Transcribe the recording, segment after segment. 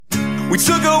We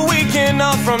took a weekend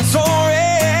off from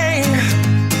touring,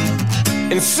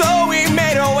 and so we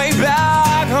made our way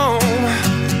back home.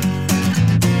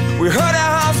 We heard a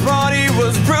house party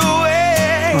was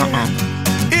brewing.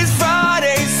 It's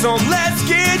Friday, so let's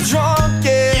get drunk,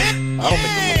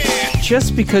 yeah.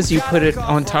 Just because you put it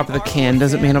on top of the can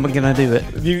doesn't mean I'm gonna do it.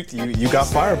 You got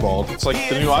fireballed. It's like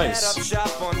the new ice.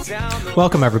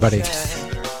 Welcome, everybody,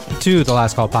 to the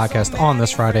Last Call podcast on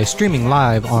this Friday, streaming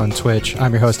live on Twitch.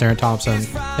 I'm your host, Aaron Thompson,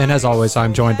 and as always,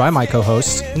 I'm joined by my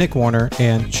co-hosts, Nick Warner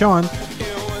and Sean.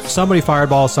 Somebody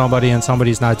fireball somebody, and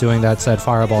somebody's not doing that said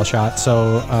fireball shot,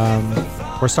 so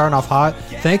we're starting off hot.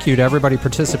 Thank you to everybody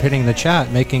participating in the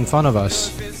chat, making fun of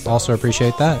us. Also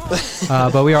appreciate that.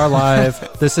 But we are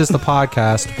live. This is the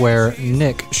podcast where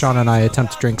Nick, Sean, and I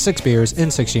attempt to drink 6 beers in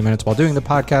 60 minutes while doing the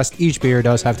podcast. Each beer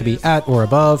does have to be at or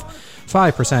above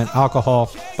 5%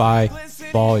 alcohol by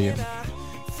volume.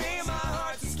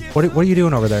 What are you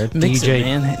doing over there, Mix DJ? it,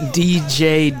 man.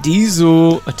 DJ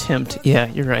Diesel attempt. Yeah,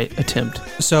 you're right. Attempt.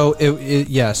 So,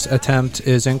 yes, attempt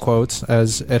is in quotes,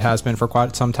 as it has been for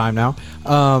quite some time now.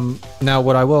 Now,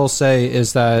 what I will say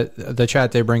is that the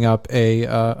chat did bring up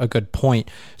a good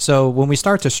point. So, when we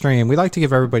start to stream, we like to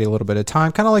give everybody a little bit of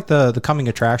time, kind of like the coming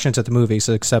attractions at the movies,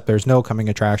 except there's no coming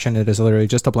attraction. It is literally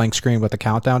just a blank screen with a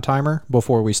countdown timer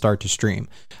before we start to stream.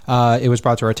 It was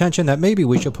brought to our attention that maybe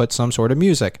we should put some sort of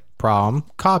music. Problem,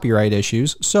 copyright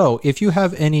issues. So if you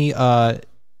have any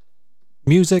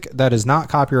music that is not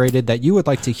copyrighted that you would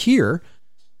like to hear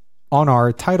on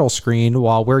our title screen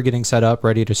while we're getting set up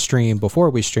ready to stream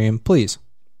before we stream, please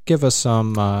give us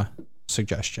some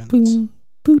suggestions.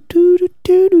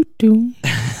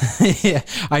 Yeah,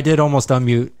 I did almost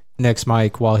unmute Nick's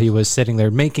mic while he was sitting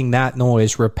there making that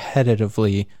noise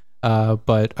repetitively.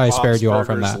 But I spared you all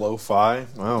from that. Lo-fi.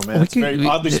 Oh man, it's very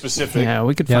oddly specific. Yeah,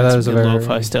 we could find some good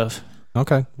lo-fi stuff.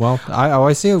 Okay, well,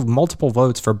 I see multiple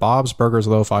votes for Bob's Burgers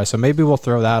Lo-fi, so maybe we'll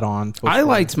throw that on. I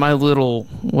liked my little,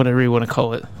 whatever you want to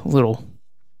call it, little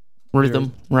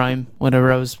rhythm, rhyme,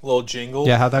 whatever I was. Little jingle.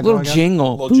 Yeah, how'd that Little go again?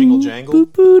 jingle. Little jingle jangle.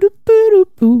 Boop, boop, boop, boop,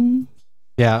 boop.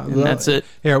 Yeah, And that's it.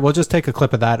 Here, we'll just take a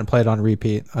clip of that and play it on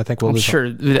repeat. I think we'll I'm lose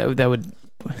sure that would.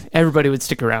 Everybody would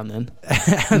stick around then.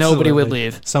 Nobody would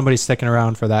leave. Somebody's sticking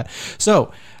around for that.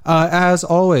 So, as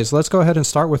always, let's go ahead and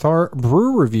start with our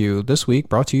brew review this week,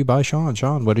 brought to you by Sean.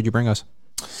 Sean, what did you bring us?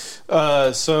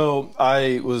 So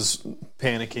I was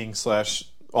panicking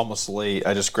 / almost late.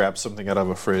 I just grabbed something out of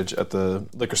a fridge at the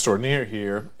liquor store near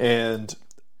here, and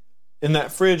in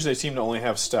that fridge they seem to only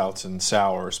have stouts and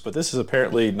sours, but this is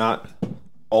apparently not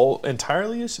all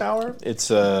entirely a sour. It's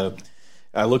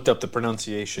I looked up the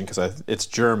pronunciation because it's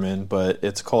German, but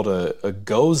it's called a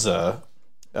Goza.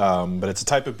 But it's a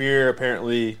type of beer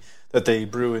apparently that they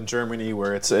brew in Germany,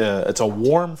 where it's a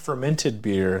warm fermented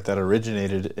beer that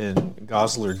originated in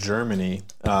Goslar, Germany,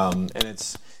 and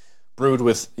it's brewed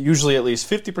with usually at least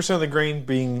 50% of the grain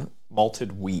being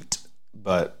malted wheat.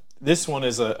 But this one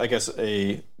is I guess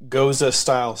a Goza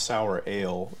style sour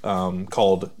ale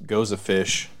called Goza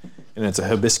Fish. And it's a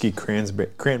hibiscus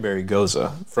cranberry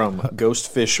Goza from Ghost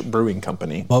Fish Brewing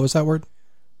Company. What was that word?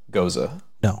 Goza.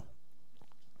 No.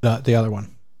 The other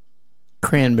one.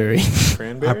 Cranberry.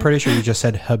 Cranberry? I'm pretty sure you just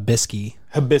said hibiscus.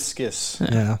 Hibiscus.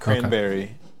 Yeah.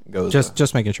 Cranberry Goza.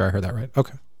 Just making sure I heard that right.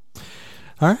 Okay.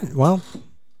 All right. Well,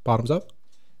 bottoms up.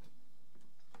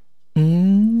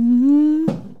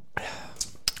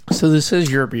 So this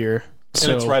is your beer.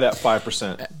 And it's right at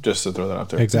 5%, just to throw that out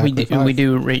there. Exactly. We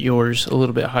do rate yours a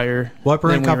little bit higher. What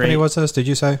brewing company was this, did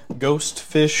you say? Ghost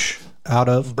Fish Out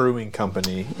of? Brewing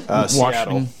Company.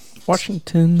 Seattle.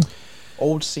 Washington.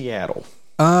 Old Seattle.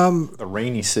 The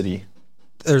rainy city.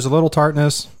 There's a little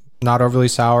tartness. Not overly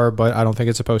sour, but I don't think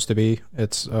it's supposed to be.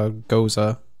 It's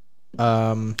Goza.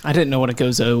 I didn't know what a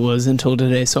Goza was until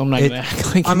today, so I'm not going to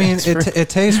act like I mean, it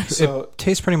tastes it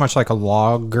tastes pretty much like a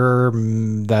lager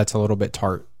that's a little bit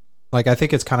tart. Like, I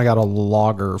think it's kind of got a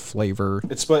lager flavor.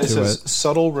 It says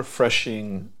subtle,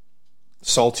 refreshing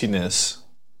saltiness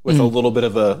with a little bit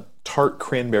of a tart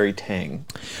cranberry tang.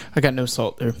 I got no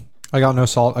salt there. I got no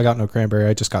salt. I got no cranberry.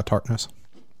 I just got tartness.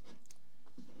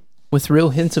 With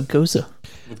real hints of Goza.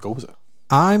 With Goza.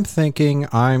 I'm thinking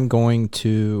I'm going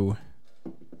to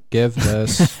give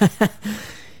this...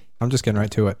 I'm just getting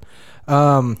right to it.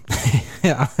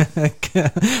 Yeah.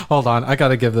 Hold on. I got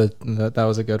to give that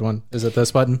was a good one. Is it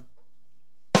this button?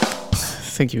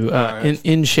 Thank you.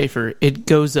 In Schaefer, it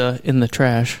goes in the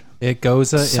trash. It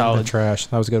goes in the trash.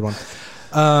 That was a good one.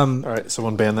 All right,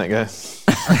 someone ban that guy.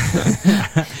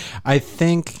 I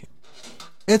think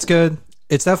it's good.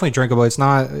 It's definitely drinkable. It's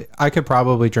not. I could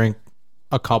probably drink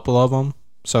a couple of them,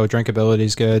 so drinkability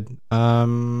is good.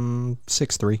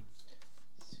 6.3.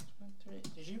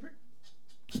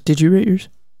 Did you rate yours?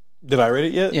 Did I rate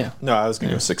it yet? Yeah. No, I was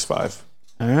gonna go 6.5.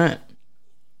 All right.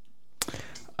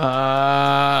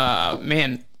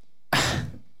 Man,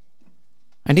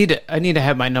 I need to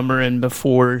have my number in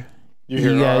before You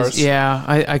hear you guys. ours? Yeah,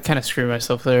 I kind of screwed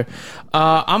myself there.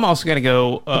 I'm also gonna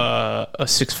go a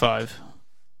 6.5.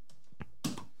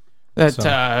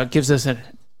 That gives us a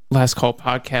last call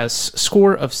podcast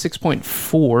score of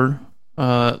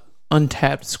 6.4.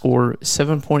 Untapped score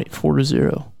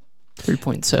 7.40.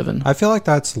 3.7. I feel like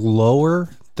that's lower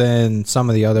than some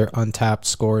of the other untapped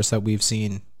scores that we've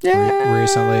seen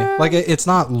recently. Like it's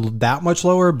not that much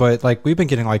lower, but like we've been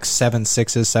getting like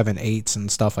 7.6s, 7.8s,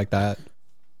 and stuff like that.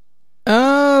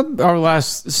 Our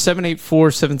last 7.84,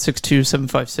 7.62,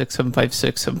 7.56,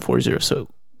 7.56, 7.40. So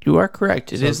you are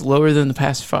correct. It is lower than the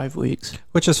past 5 weeks.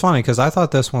 Which is funny because I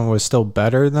thought this one was still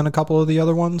better than a couple of the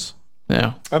other ones.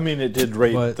 Yeah. I mean, it did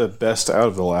rate the best out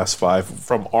of the last 5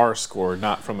 from our score,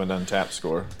 not from an untapped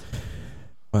score.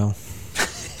 Well,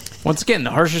 once again,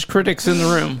 the harshest critics in the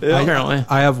room, apparently.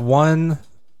 I have one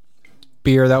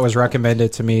beer that was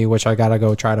recommended to me, which I gotta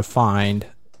go try to find,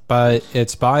 but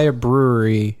it's by a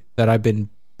brewery that I've been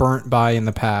burnt by in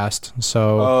the past.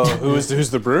 So, who's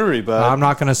the brewery? But I'm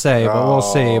not gonna say, but we'll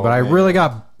see. But I really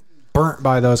got burnt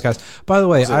by those guys. By the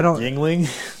way, I don't. Yingling.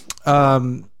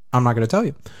 I'm not gonna tell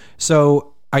you.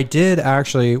 So I did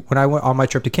actually, when I went on my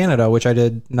trip to Canada, which I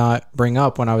did not bring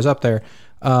up when I was up there.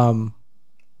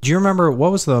 Do you remember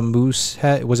what was the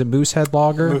Moosehead? Was it Moosehead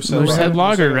Lager? Moosehead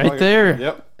Lager, right there.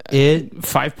 Yep. It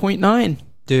 5.9.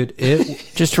 Dude,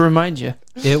 it just to remind you,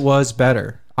 it was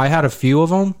better. I had a few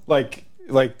of them. Like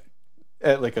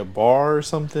at like a bar or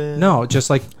something. No,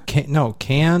 just like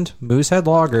canned Moosehead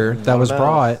Lager that was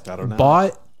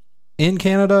bought in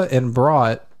Canada and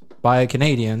brought by a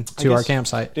Canadian to our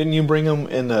campsite. Didn't you bring them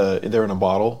they're in a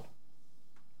bottle?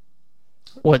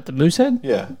 What, the Moosehead?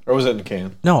 Yeah. Or was it in a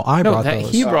can? No, I brought those.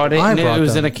 He brought it, and it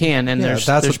was in a can, and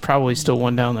Yeah, there's probably still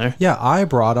one down there. Yeah, I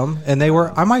brought them, and they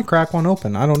were. I might crack one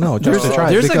open. I don't know, just to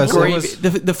try. There's it because a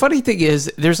grave. The funny thing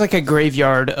is, there's like a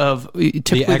graveyard of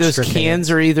typically those cans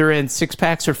are either in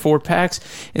 6-packs or 4-packs,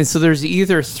 and so there's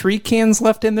either 3 cans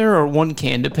left in there or 1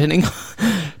 can, depending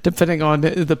on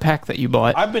the pack that you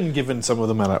bought. I've been giving some of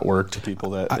them out at work to people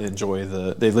that enjoy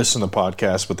they listen to the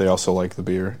podcast, but they also like the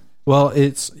beer. Well,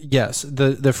 it's yes.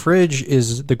 The fridge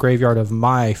is the graveyard of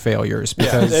my failures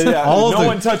because no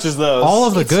one touches those. All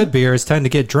of the good beers tend to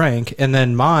get drank, and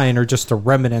then mine are just the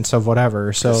remnants of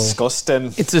whatever. So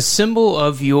disgusting. It's a symbol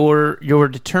of your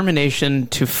determination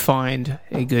to find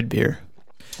a good beer.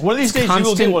 One of these days, you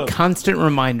will get one. Constant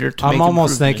reminder to make I'm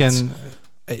almost thinking.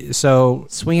 So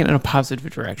swing it in a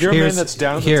positive direction. You're a man that's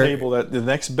down at the table that the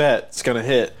next bet's gonna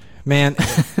hit. Man,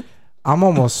 I'm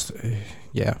almost.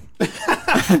 Yeah.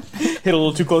 Hit a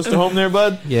little too close to home there,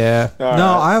 bud. Yeah. All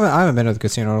no, right. I haven't been to the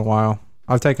casino in a while.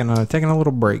 I've taken a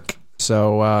little break.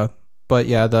 So, but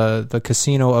yeah, the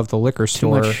casino of the liquor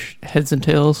store. Too much heads and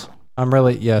tails. I'm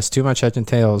really too much heads and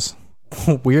tails.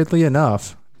 Weirdly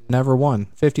enough, never won.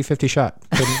 50-50 shot.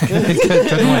 Couldn't win.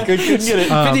 Couldn't get it.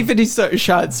 50-50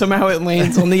 shot. Somehow it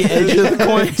lands on the edge of the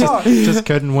coin. just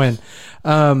couldn't win.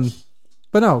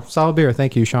 But no, solid beer.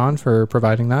 Thank you, Sean, for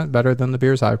providing that. Better than the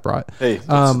beers I've brought. Hey,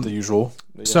 that's the usual.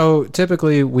 Yeah. So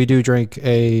typically we do drink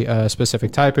a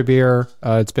specific type of beer.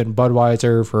 It's been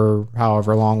Budweiser for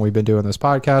however long we've been doing this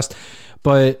podcast.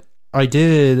 But I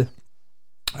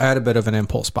had a bit of an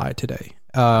impulse buy today.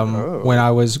 When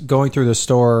I was going through the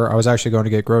store, I was actually going to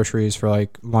get groceries for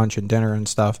like lunch and dinner and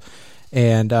stuff.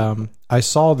 And I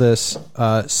saw this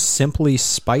Simply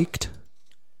Spiked.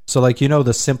 So, like,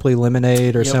 the Simply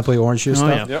Lemonade or Simply Orange Juice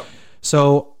stuff. Yeah. Yep.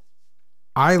 So,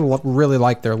 I really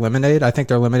like their lemonade. I think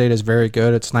their lemonade is very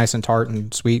good. It's nice and tart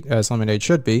and sweet, as lemonade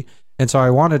should be. And so, I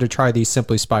wanted to try these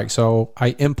Simply Spiked. So,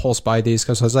 I impulse buy these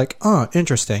because I was like,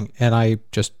 interesting. And I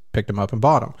just picked them up and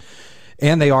bought them.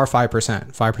 And they are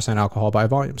 5% alcohol by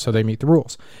volume. So, they meet the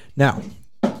rules. Now,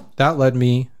 that led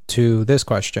me to this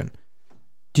question.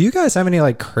 Do you guys have any,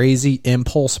 like, crazy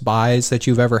impulse buys that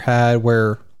you've ever had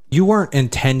where you weren't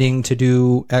intending to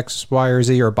do X, Y, or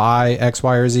Z or buy X,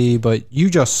 Y, or Z, but you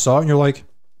just saw it and you're like,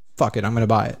 fuck it, I'm going to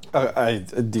buy it.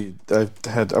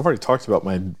 I've already talked about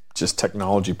my just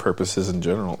technology purposes in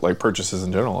general, like purchases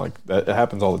in general. Like that, it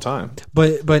happens all the time.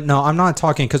 But no, I'm not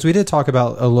talking, because we did talk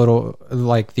about a little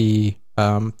like the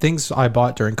things I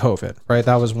bought during COVID, right?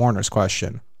 That was Warner's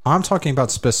question. I'm talking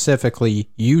about specifically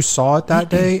you saw it that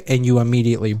day and you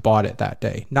immediately bought it that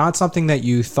day. Not something that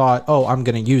you thought, oh, I'm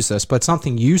going to use this, but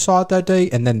something you saw it that day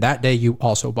and then that day you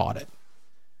also bought it.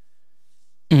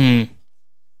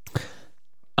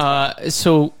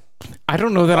 So I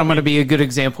don't know that I'm going to be a good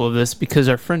example of this because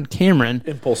our friend Cameron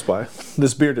impulse buy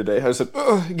this beer today. I said,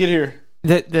 "Get here."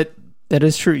 That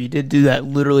is true. You did do that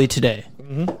literally today.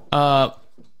 Mm-hmm.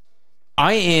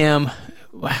 I am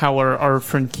how our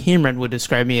friend Cameron would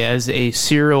describe me as a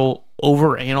serial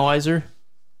overanalyzer,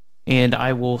 and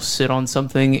I will sit on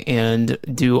something and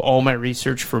do all my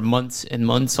research for months and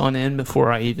months on end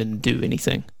before I even do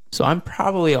anything. So I'm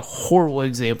probably a horrible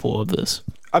example of this.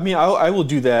 I mean, I will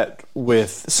do that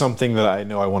with something that I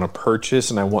know I want to purchase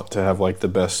and I want to have like the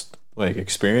best like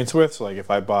experience with. So like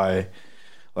if I buy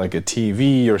like a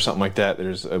TV or something like that,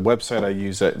 there's a website I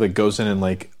use that like goes in and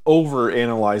like over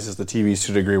analyzes the TVs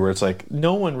to a degree where it's like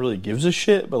no one really gives a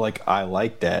shit, but like I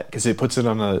like that because it puts it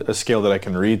on a scale that I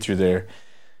can read through there.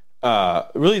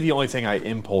 Really, the only thing I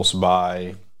impulse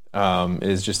buy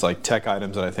is just like tech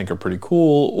items that I think are pretty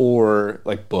cool, or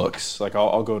like books. Like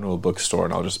I'll go into a bookstore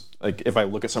and I'll just like if I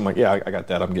look at something like I got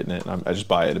that, I'm getting it, and I just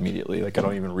buy it immediately. Like I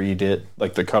don't even read it,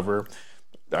 like the cover.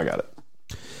 I got it.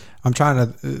 I'm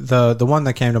trying to the one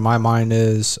that came to my mind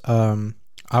is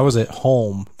I was at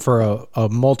home for a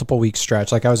multiple week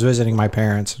stretch. Like I was visiting my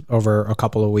parents over a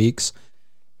couple of weeks,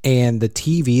 and the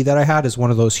TV that I had is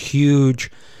one of those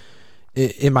huge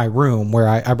in my room where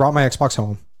I brought my Xbox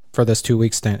home for this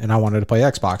 2-week stint, and I wanted to play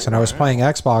Xbox, and I was playing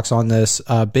Xbox on this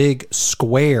big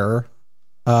square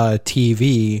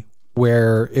TV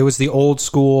where it was the old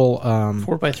school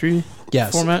 4x3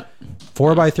 format.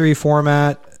 4x3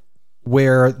 format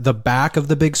where the back of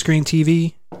the big screen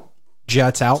TV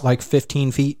jets out like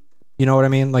 15 feet. You know what I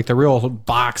mean? Like the real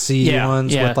boxy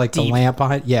ones with like deep. The lamp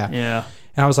behind. Yeah.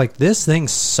 And I was like, this thing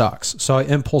sucks. So I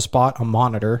impulse bought a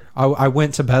monitor. I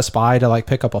went to Best Buy to like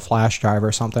pick up a flash drive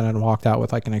or something and walked out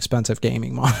with like an expensive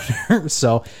gaming monitor.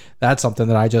 So that's something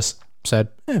that I just said,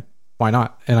 why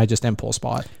not? And I just impulse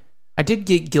bought. I did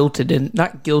get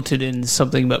not guilted in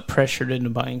something, but pressured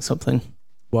into buying something.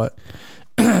 What?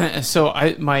 So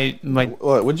my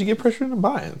what did you get pressured into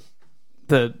buying?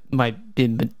 My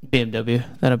BMW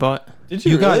that I bought. Did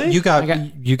you really?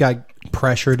 You got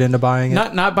pressured into buying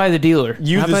it? Not by the dealer.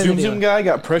 You, the Zoom guy,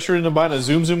 got pressured into buying a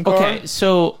Zoom car? Okay,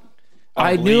 so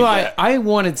I knew I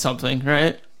wanted something,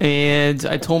 right? And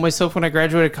I told myself when I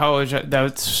graduated college,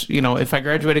 that's, if I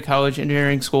graduated college,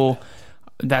 engineering school,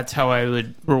 that's how I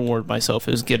would reward myself,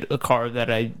 is get a car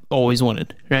that I always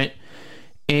wanted, right?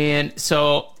 And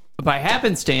so by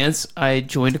happenstance, I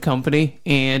joined a company,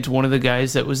 and one of the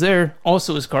guys that was there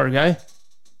also was a car guy,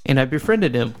 and I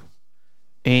befriended him.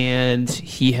 And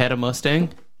he had a Mustang,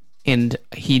 and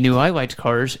he knew I liked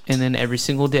cars, and then every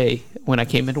single day when I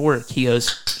came into work, he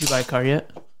goes, "Did you buy a car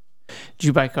yet? Did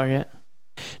you buy a car yet?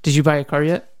 Did you buy a car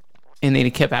yet?" And then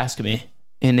he kept asking me.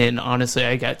 And then honestly,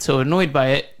 I got so annoyed by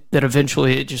it that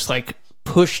eventually it just like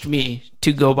pushed me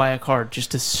to go buy a car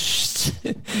just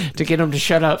to get him to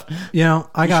shut up. You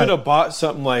should have bought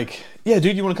something like, "Yeah,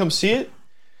 dude, you want to come see it?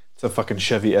 It's a fucking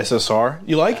Chevy SSR.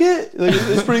 You like it? Like,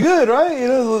 it's pretty good, right? It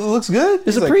looks good."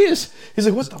 It's a Prius. He's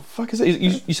like, "What the fuck is that?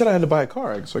 You said I had to buy a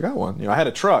car, so I got one. I had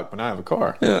a truck, but now I have a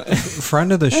car."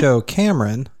 Friend of the show,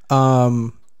 Cameron. I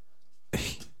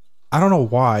don't know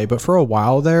why, but for a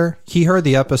while there, he heard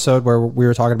the episode where we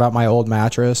were talking about my old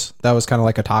mattress. That was kind of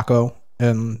like a taco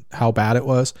and how bad it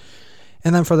was.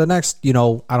 And then for the next, I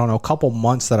don't know, couple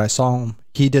months that I saw him,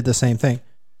 he did the same thing.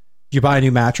 "Did you buy a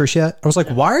new mattress yet?" I was like,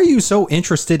 "Why are you so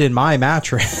interested in my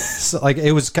mattress?" Like,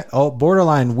 it was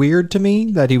borderline weird to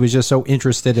me that he was just so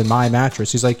interested in my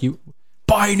mattress. He's like, "You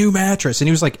buy a new mattress." And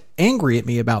he was like angry at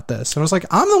me about this. And I was like,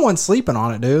 "I'm the one sleeping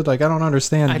on it, dude. Like, I don't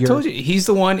understand." I told you, he's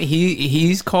the one,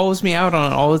 he calls me out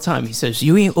on it all the time. He says,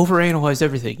 "You ain't overanalyze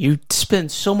everything. You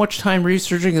spend so much time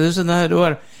researching this and that."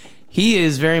 Whatever. He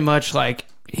is very much like,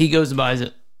 he goes and buys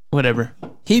it. Whatever.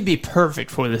 He'd be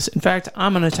perfect for this. In fact,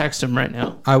 I'm going to text him right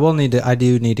now. I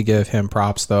do need to give him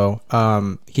props though.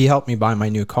 He helped me buy my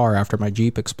new car after my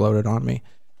Jeep exploded on me.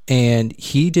 And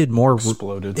he did more.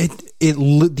 Exploded.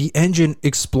 The engine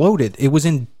exploded. It was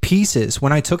in pieces.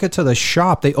 When I took it to the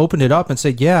shop, they opened it up and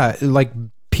said, "Yeah, like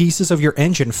pieces of your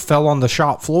engine fell on the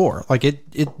shop floor. Like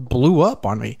it blew up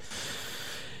on me."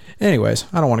 Anyways,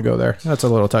 I don't want to go there. That's a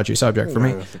little touchy subject for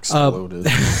me. Exploded.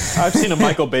 I've seen a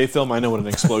Michael Bay film. I know what an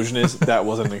explosion is. That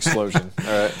wasn't an explosion.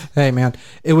 All right. Hey, man.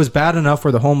 It was bad enough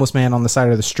where the homeless man on the side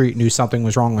of the street knew something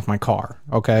was wrong with my car.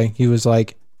 Okay? He was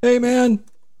like, "Hey, man,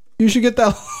 you should get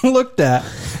that looked at."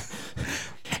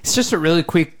 It's just a really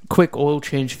quick oil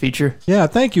change feature. Yeah,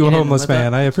 thank you, homeless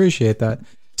man. I appreciate that.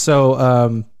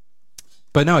 So,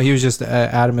 but no, he was just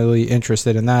adamantly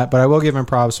interested in that. But I will give him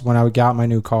props. When I got my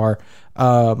new car,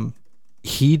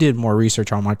 he did more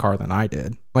research on my car than I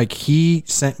did. Like, he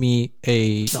sent me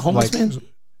the homeless man?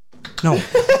 No.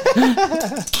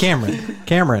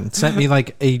 Cameron sent me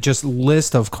like a just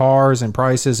list of cars and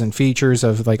prices and features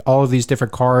of like all of these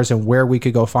different cars and where we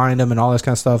could go find them and all this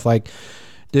kind of stuff. Like,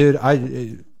 dude,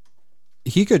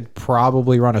 he could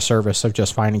probably run a service of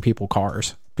just finding people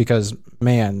cars, because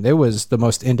man, it was the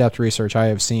most in-depth research I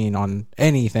have seen on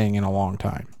anything in a long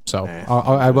time. So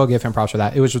I will give him props for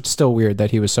that. It was still weird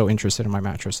that he was so interested in my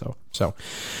mattress though. So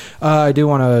I do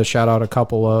want to shout out a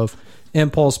couple of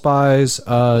impulse buys.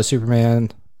 Superman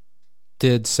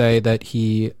did say that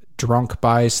he drunk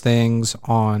buys things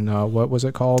on what was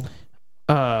it called?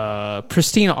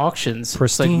 Pristine Auctions.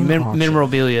 Pristine like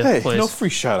memorabilia Hey, place. no free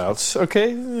shout-outs,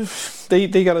 okay?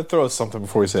 They got to throw us something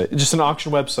before we say it. Just an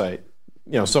auction website,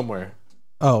 somewhere.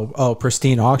 Oh,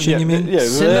 Pristine Auction, you mean? Yeah,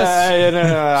 Send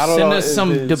send us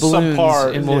some doubloons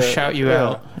and we'll shout you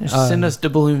out. Send us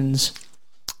doubloons.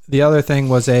 The other thing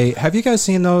was have you guys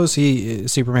seen those?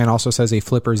 Superman also says a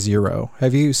Flipper Zero.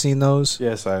 Have you seen those?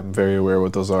 Yes, I'm very aware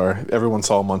what those are. Everyone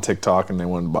saw them on TikTok and they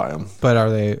wanted to buy them. But are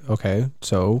they okay?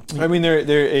 So I mean,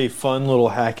 they're a fun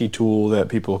little hacky tool that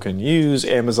people can use.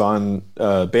 Amazon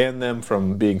banned them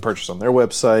from being purchased on their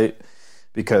website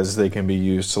because they can be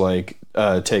used to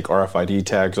take RFID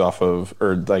tags off of,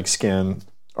 or like scan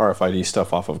RFID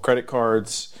stuff off of credit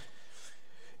cards.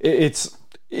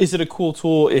 Is it a cool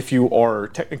tool if you are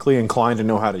technically inclined to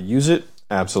know how to use it?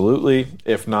 Absolutely.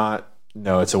 If not,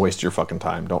 no, it's a waste of your fucking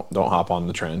time. Don't hop on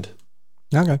the trend.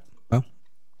 Okay. Well,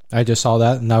 I just saw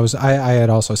that, and I had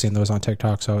also seen those on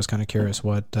TikTok, so I was kind of curious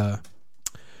what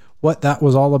that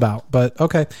was all about. But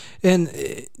okay. And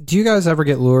do you guys ever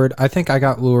get lured? I think I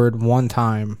got lured one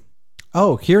time.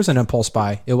 Oh, here's an impulse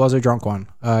buy. It was a drunk one.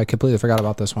 I completely forgot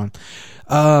about this one.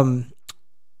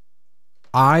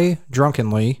 I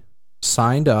drunkenly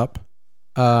signed up,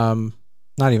 not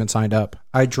even signed up.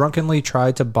 I drunkenly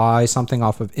tried to buy something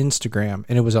off of Instagram,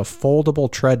 and it was a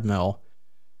foldable treadmill.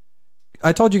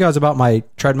 I told you guys about my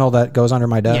treadmill that goes under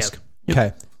my desk. Yep.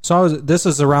 Okay. So this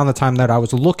is around the time that I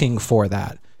was looking for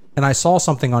that. And I saw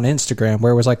something on Instagram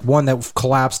where it was like one that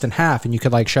collapsed in half and you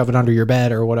could like shove it under your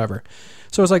bed or whatever.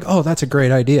 So I was like, oh, that's a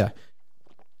great idea.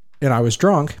 And I was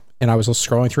drunk and I was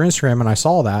scrolling through Instagram and I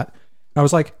saw that. And I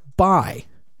was like, buy.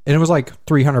 And it was like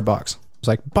 $300. I was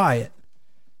like, buy it.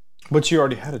 But you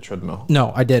already had a treadmill.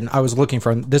 No, I didn't. I was looking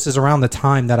for, this is around the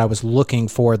time that I was looking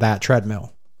for that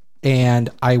treadmill. And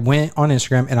I went on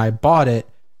Instagram and I bought it,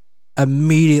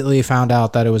 immediately found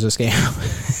out that it was a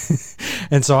scam.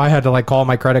 And so I had to like call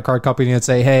my credit card company and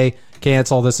say, hey,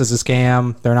 cancel. This is a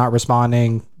scam. They're not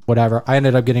responding, whatever. I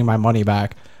ended up getting my money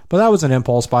back. But that was an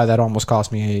impulse buy that almost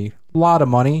cost me a lot of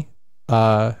money.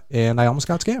 And I almost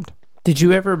got scammed. Did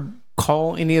you ever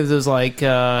call any of those like the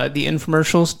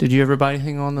infomercials? Did you ever buy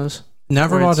anything on those?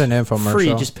 Never bought an infomercial.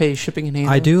 Free, just pay shipping and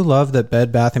handling. I do love that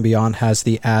Bed Bath & Beyond has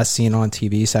the as seen on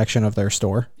TV section of their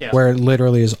store, where it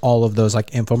literally is all of those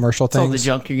like infomercial things. All the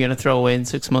junk you're gonna throw away in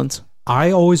 6 months.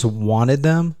 I always wanted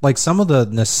them. Like some of the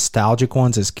nostalgic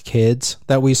ones as kids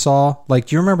that we saw. Like,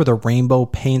 do you remember the rainbow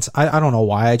paints? I don't know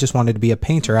why. I just wanted to be a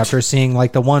painter after seeing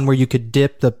like the one where you could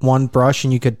dip the one brush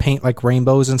and you could paint like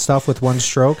rainbows and stuff with one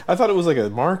stroke. I thought it was like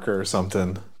a marker or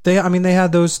something. They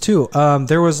had those too.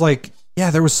 There was like,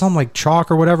 there was some like chalk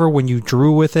or whatever. When you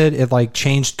drew with it, it like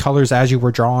changed colors as you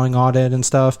were drawing on it and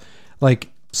stuff. Like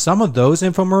some of those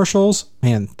infomercials,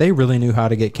 man, they really knew how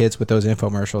to get kids with those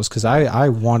infomercials, because I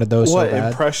wanted those so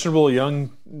bad. Impressionable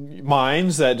young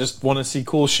minds that just want to see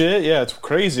cool shit. Yeah, it's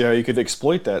crazy how you could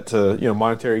exploit that to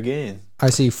monetary gain. I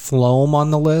see Floam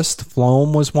on the list.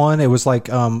 Floam was one. It was like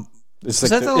It's like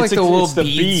the little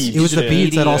beads? It was the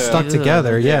beads that all stuck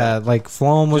together. Yeah, like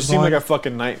Floam was. It seemed like a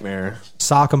fucking nightmare.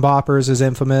 Sock and Boppers is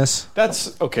infamous.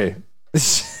 That's okay.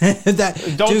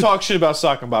 Don't talk shit about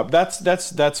Sock and Bop. That's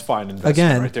fine investment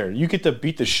again right there. You get to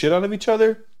beat the shit out of each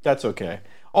other. That's okay.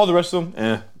 All the rest of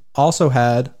them, also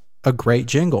had a great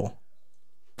jingle.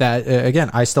 That again,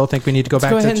 I still think we need to go back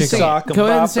to the jingle. Sock and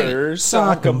Boppers,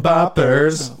 Sock and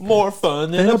Boppers, more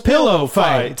fun than a pillow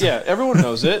fight. Yeah, everyone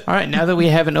knows it. All right, now that we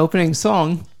have an opening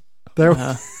song, there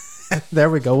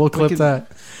we go. We'll clip that.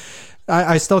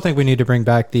 I still think we need to bring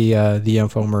back the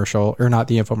infomercial, or not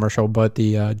the infomercial, but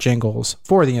the jingles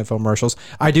for the infomercials.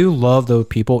 I do love those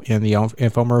people in the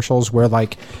infomercials where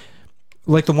like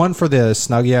the one for the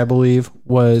Snuggie, I believe,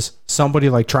 was somebody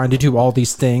like trying to do all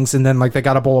these things, and then like they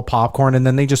got a bowl of popcorn, and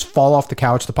then they just fall off the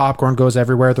couch. The popcorn goes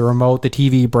everywhere. The remote, the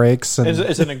TV breaks. And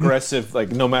it's an aggressive,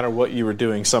 like no matter what you were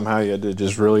doing, somehow you had to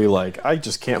just really like, I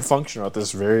just can't function without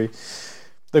this very.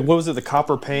 Like, what was it? The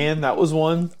copper pan? That was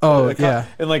one. Oh, yeah.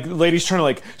 And, like, the lady's trying to,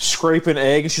 like, scrape an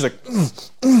egg, and she's like,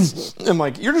 and,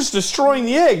 like, you're just destroying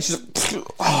the egg. She's like,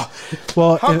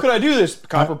 Well, how could I do this?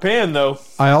 Copper pan though.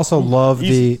 I also love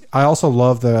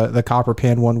the copper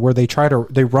pan one where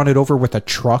they run it over with a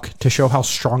truck to show how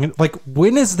strong it. Like,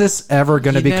 when is this ever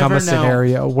going to become a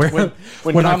scenario where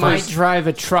when I might drive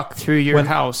a truck through your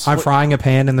house? I'm frying a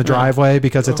pan in the driveway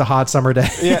because it's a hot summer day.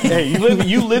 Yeah, hey,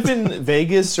 you live in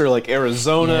Vegas or like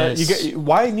Arizona. Yes.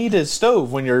 Why need a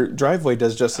stove when your driveway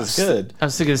does just as good? I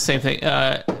was thinking the same thing.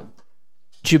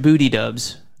 Djibouti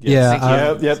dubs. Yeah,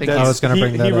 I was going to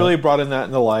bring that up. He really brought in that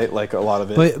in the light, like a lot of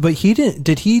it. But he didn't.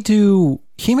 Did he do?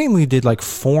 He mainly did like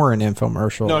foreign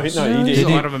infomercials. No, he did. A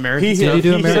lot of American. Did he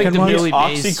do American ones?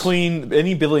 OxyClean,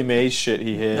 any Billy Mays shit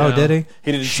he hit. Oh, did he?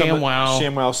 He did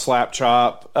ShamWow, Slap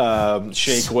Chop,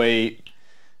 Shake Weight.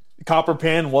 Copper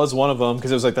Pan was one of them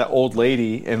because it was like that old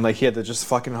lady, and like he had the just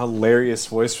fucking hilarious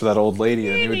voice for that old lady,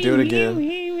 and he would do it again.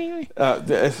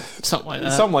 Something like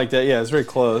that. Something like that. Yeah, it's very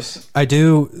close. I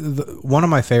do. One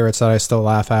of my favorites that I still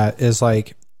laugh at is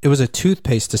like, it was a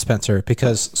toothpaste dispenser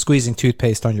because squeezing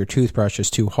toothpaste on your toothbrush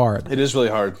is too hard. It is really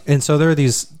hard. And so there are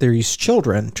these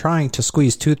children trying to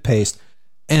squeeze toothpaste,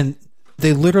 and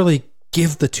they literally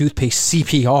give the toothpaste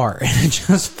CPR, and it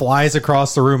just flies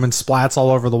across the room and splats all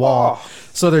over the wall. Oh.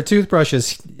 So their toothbrush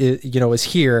is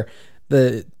here.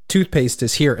 The toothpaste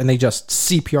is here, and they just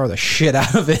CPR the shit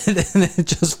out of it, and it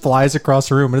just flies across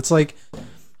the room. And it's like,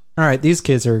 all right, these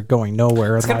kids are going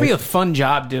nowhere. It's gonna be a fun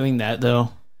job doing that,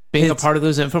 though. Being a part of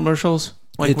those infomercials,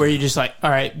 like where you're just like, all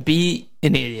right, be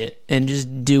an idiot and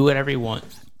just do whatever you want.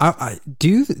 I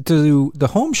do the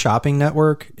Home Shopping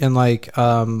Network, and like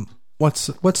what's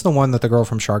the one that the girl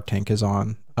from Shark Tank is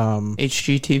on?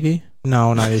 HGTV?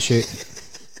 No, not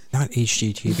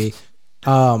HGTV.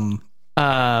 You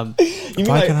mean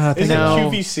like, is it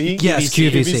QVC? Yes,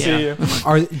 QVC.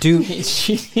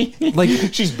 Yeah. Like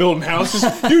she's building houses.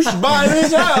 You should buy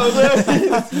this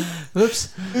house.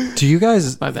 Oops. Do you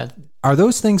guys? My bad. Are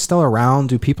those things still around?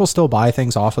 Do people still buy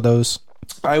things off of those?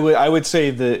 I would say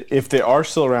that if they are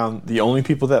still around, the only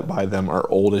people that buy them are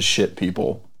old as shit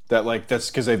people. That's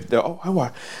because I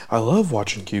love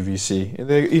watching QVC.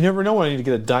 And you never know when I need to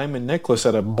get a diamond necklace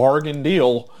at a bargain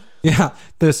deal. Yeah,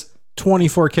 this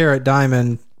 24 karat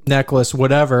diamond necklace,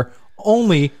 whatever,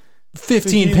 only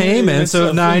 15 payments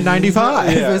of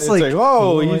 $9.95. Yeah, it's like,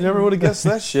 oh, you never would have guessed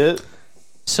that shit.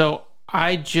 So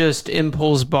I just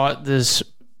impulse bought this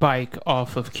bike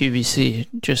off of QVC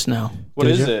just now. What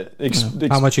is it?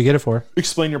 How much you get it for?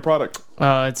 Explain your product.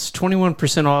 It's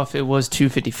 21% off. It was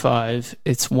 $255.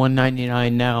 It's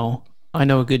 $199 now. I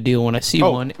know a good deal when I see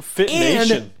one. Fit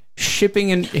Nation.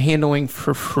 Shipping and handling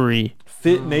for free.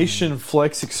 Fit Nation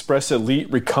Flex Express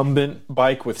Elite Recumbent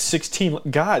Bike with 16.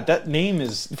 God, that name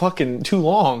is fucking too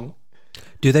long.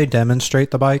 Do they demonstrate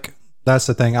the bike? That's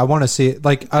the thing. I want to see it.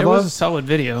 Like, there was a solid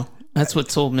video. That's what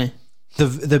sold me.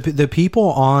 The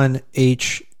people on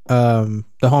the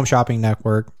Home Shopping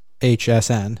Network,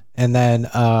 HSN, and then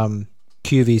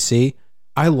QVC.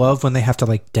 I love when they have to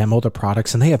like demo the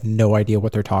products and they have no idea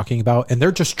what they're talking about, and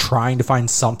they're just trying to find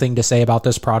something to say about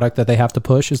this product that they have to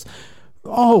push.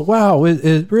 Oh, wow,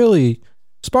 it really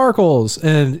sparkles,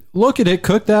 and look at it,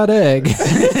 cook that egg.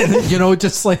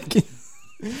 Just like... It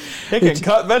can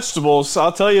cut vegetables,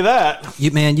 I'll tell you that.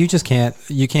 You just can't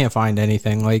find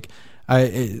anything. Like,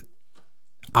 those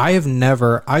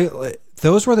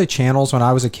were the channels when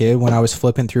I was a kid, when I was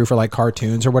flipping through for like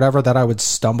cartoons or whatever, that I would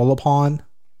stumble upon.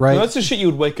 Right. No, that's the shit you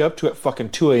would wake up to at fucking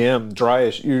 2 a.m. dry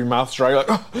as your mouth's dry. You're like,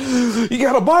 oh, you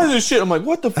gotta buy this shit. I'm like,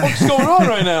 what the fuck's going on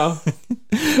right now?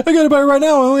 I gotta buy it right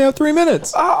now. I only have 3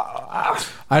 minutes. I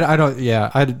don't.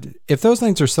 Yeah. If those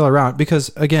things are still around,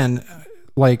 because again,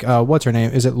 like what's her name?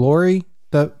 Is it Lori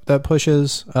that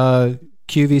pushes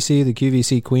QVC, the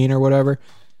QVC queen or whatever?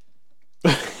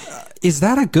 Is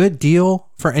that a good deal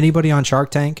for anybody on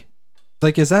Shark Tank?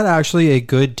 Like, is that actually a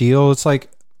good deal? It's like,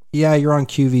 yeah, you're on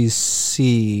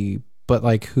QVC, but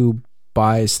like, who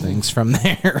buys things from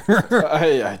there?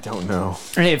 I don't know.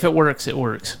 Hey, if it works, it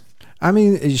works. I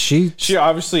mean, she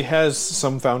obviously has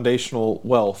some foundational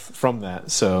wealth from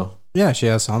that, so yeah, she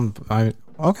has some.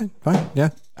 Okay, fine, yeah,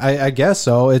 I guess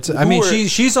so.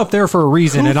 She's up there for a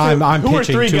reason, and I'm pitching to her. Who are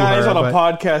 3 guys on a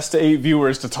podcast to 8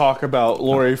 viewers to talk about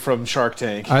Lori from Shark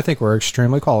Tank? I think we're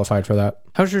extremely qualified for that.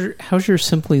 How's your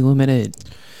Simply Lemonade?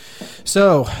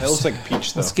 So it looks like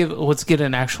peach though. Let's get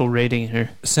an actual rating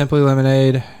here. Simply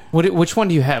Lemonade. Which one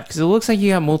do you have? Because it looks like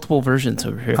you have multiple versions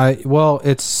over here.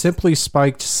 It's Simply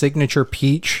Spiked Signature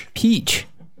Peach,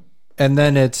 and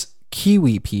then it's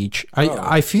Kiwi Peach.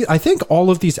 I think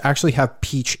all of these actually have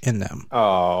peach in them.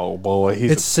 Oh boy,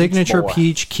 it's Signature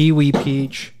Peach, Kiwi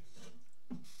Peach,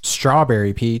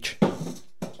 Strawberry Peach,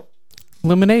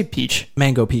 Lemonade Peach,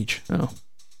 Mango Peach. Oh,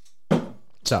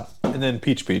 so and then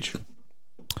peach.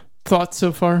 Thoughts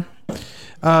so far?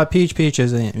 Peach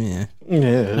is Yeah.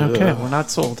 Okay, we're not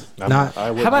sold. How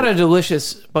about a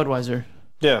delicious Budweiser?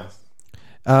 Yeah.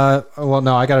 Well,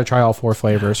 no, I got to try all 4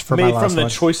 flavors for Made my last from the one.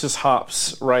 choicest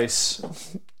hops, rice,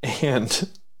 and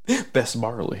best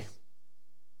barley.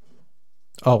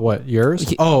 Oh, what?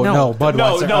 Yours? Oh, no,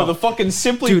 Budweiser. No, the fucking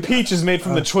Simply Peach is made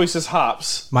from the choicest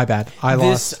hops. My bad. I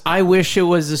lost. I wish it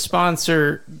was a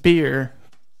sponsor beer.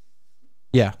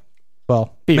 Yeah.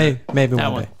 Well, maybe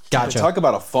one one. day. Gotcha. Talk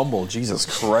about a fumble, Jesus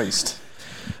Christ.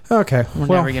 Okay. We're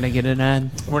never going to get an ad.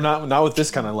 We're not with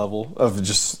this kind of level of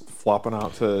just flopping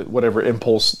out to whatever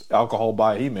impulse alcohol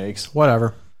buy he makes.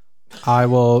 Whatever. I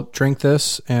will drink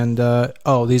this, and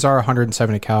these are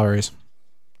 170 calories.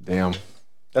 Damn.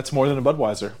 That's more than a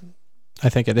Budweiser. I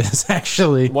think it is,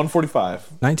 actually.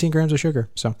 145. 19 grams of sugar.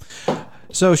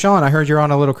 So, Sean, I heard you're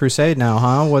on a little crusade now,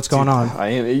 huh? What's going on? I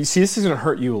am. You see, this is going to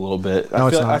hurt you a little bit. No,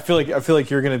 it's not. I feel like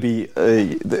you're going to be.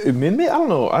 I don't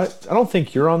know. I don't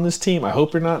think you're on this team. I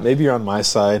hope you're not. Maybe you're on my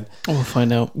side. We'll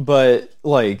find out. But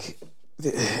like,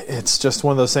 it's just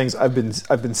one of those things I've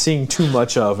been seeing too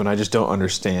much of, and I just don't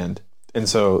understand. And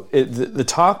so the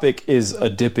topic is a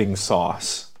dipping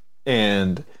sauce,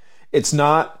 and it's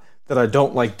not that I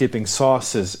don't like dipping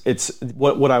sauces. It's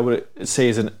what I would say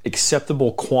is an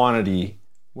acceptable quantity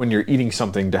when you're eating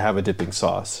something to have a dipping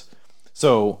sauce.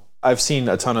 So I've seen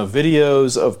a ton of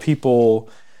videos of people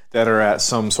that are at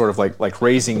some sort of like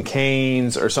Raising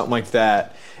Cane's or something like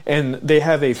that, and they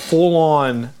have a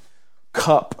full-on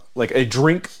cup, like a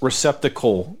drink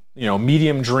receptacle,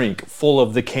 medium drink full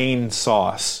of the cane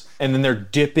sauce, and then they're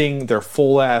dipping their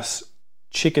full-ass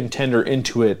chicken tender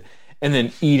into it and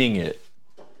then eating it.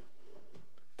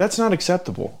 That's not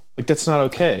acceptable. Like, that's not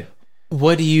okay.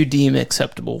 What do you deem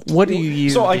acceptable? What do you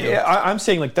use? So I'm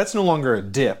saying, like, that's no longer a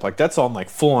dip. Like, that's on like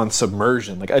full on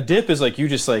submersion. Like, a dip is like, you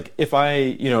just like, if I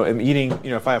am eating,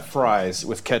 if I have fries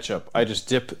with ketchup, I just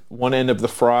dip one end of the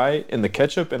fry in the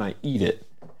ketchup and I eat it.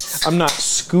 I'm not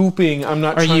scooping. I'm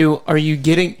not.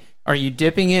 Are you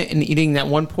dipping it and eating that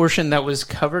one portion that was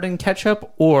covered in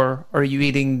ketchup, or are you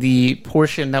eating the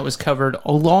portion that was covered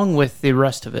along with the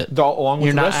rest of it?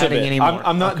 You're not adding any more.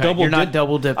 I'm not double. You're not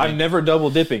double dipping. I'm never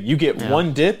double dipping. You get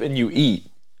one dip and you eat.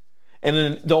 And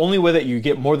then the only way that you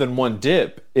get more than one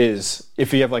dip is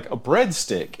if you have like a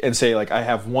breadstick and say like I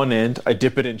have one end, I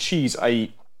dip it in cheese, I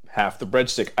eat half the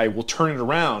breadstick. I will turn it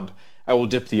around. I will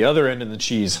dip the other end in the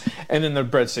cheese, and then the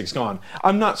breadstick's gone.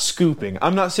 I'm not scooping.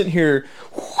 I'm not sitting here,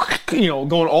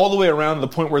 going all the way around to the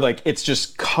point where like it's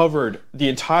just covered. The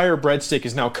entire breadstick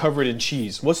is now covered in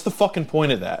cheese. What's the fucking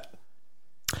point of that?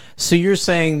 So you're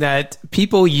saying that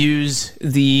people use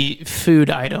the food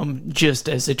item just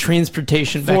as a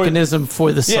transportation mechanism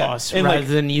for the sauce, rather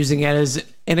than using it as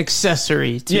an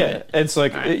accessory to it. Yeah, it's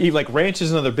like like ranch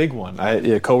is another big one. I had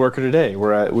a coworker today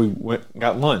where we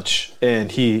got lunch,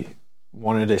 and he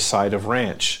wanted a side of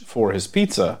ranch for his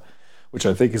pizza, which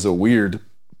I think is a weird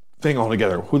thing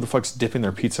altogether. Who the fuck's dipping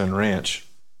their pizza in ranch?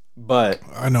 But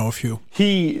I know a few.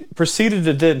 He proceeded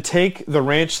to then take the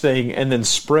ranch thing and then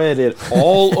spread it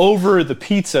all over the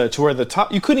pizza to where the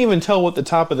top, you couldn't even tell what the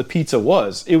top of the pizza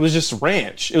was. It was just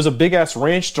ranch. It was a big ass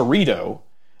ranch Dorito.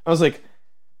 I was like,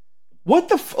 what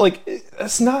the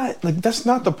that's not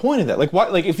the point of that. Like, why?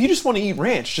 Like, if you just want to eat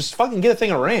ranch, just fucking get a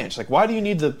thing of ranch. Like, why do you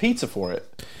need the pizza for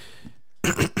it?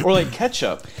 Or like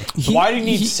ketchup. Why do you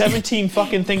need 17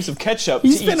 fucking things of ketchup to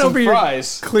eat some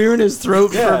fries? Clearing his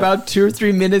throat for about 2 or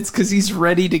 3 minutes because he's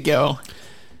ready to go.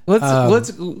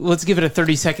 Let's give it a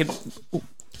 30-second.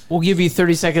 We'll give you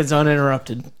 30 seconds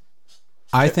uninterrupted.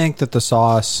 I think that the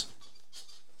sauce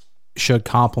should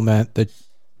complement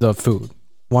the food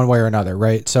one way or another,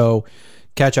 right? So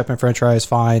ketchup and french fries,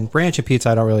 fine. Ranch and pizza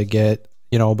I don't really get.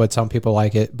 But some people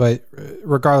like it. But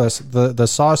regardless, the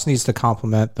sauce needs to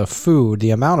complement the food.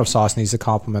 The amount of sauce needs to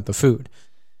complement the food.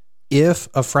 If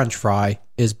a French fry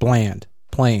is bland,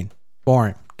 plain,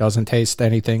 boring, doesn't taste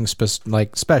anything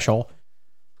special,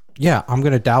 yeah, I'm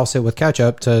going to douse it with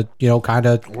ketchup to, kind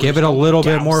of give it a little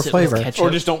bit more flavor.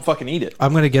 Or just don't fucking eat it.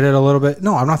 I'm going to get it a little bit.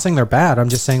 No, I'm not saying they're bad. I'm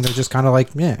just saying they're just kind of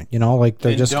like, they're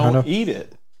just kind of. Don't eat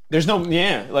it. There's no, if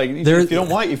you don't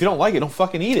like it, don't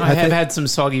fucking eat it. I have had some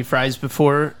soggy fries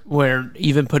before where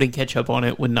even putting ketchup on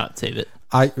it would not save it.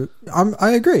 I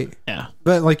agree. Yeah.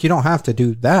 But you don't have to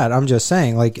do that. I'm just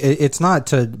saying it's not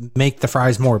to make the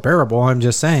fries more bearable. I'm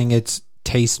just saying it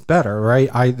tastes better, right?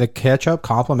 The ketchup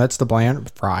complements the bland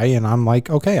fry, and I'm like,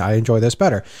 okay, I enjoy this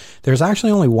better. There's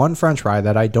actually only one French fry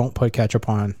that I don't put ketchup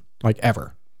on,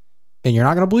 ever. And you're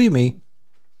not going to believe me.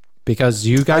 Because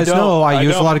you guys know I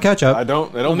use a lot of ketchup. I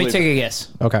don't. Let me take a guess.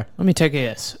 Okay. Let me take a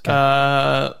guess.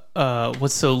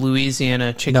 What's the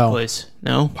Louisiana chicken place?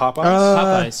 No?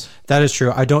 Popeyes? That is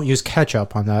true. I don't use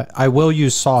ketchup on that. I will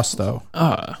use sauce, though.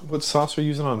 What sauce are you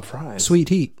using on fries? Sweet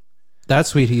heat. That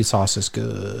sweet heat sauce is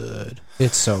good.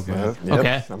 It's so good. Yep,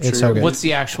 okay. It's so good. What's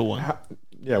the actual one?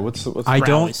 What's I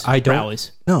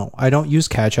don't No, I don't use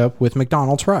ketchup with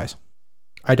McDonald's fries.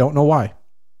 I don't know why.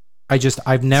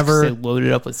 I've never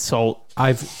loaded up with salt.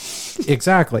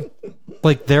 Exactly.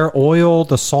 Like their oil,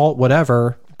 the salt,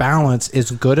 whatever balance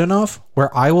is good enough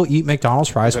where I will eat McDonald's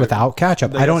fries without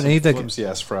ketchup. I don't need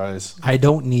fries. I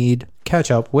don't need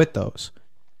ketchup with those.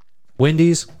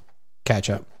 Wendy's,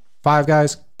 ketchup. Five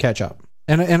Guys, ketchup.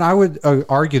 And I would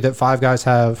argue that Five Guys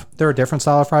they're a different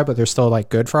style of fry, but they're still like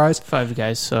good fries. Five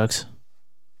Guys sucks.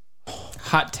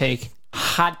 Hot take.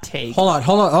 Hold on.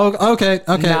 Oh, okay.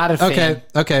 Not a fan.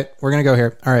 Okay. We're gonna go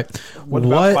here. All right. What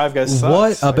about Five Guys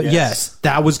sucks? Yes,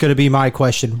 that was gonna be my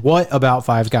question. What about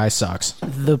Five Guys sucks?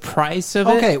 The price of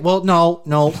it. Okay. Well, no.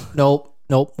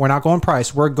 We're not going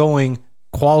price. We're going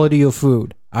quality of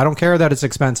food. I don't care that it's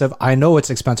expensive. I know it's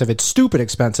expensive. It's stupid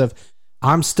expensive.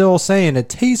 I'm still saying it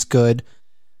tastes good,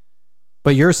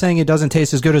 but you're saying it doesn't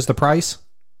taste as good as the price?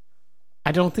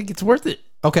 I don't think it's worth it.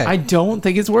 Okay. I don't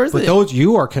think it's worth it. But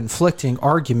you are conflicting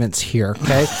arguments here,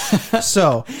 okay?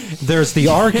 So there's the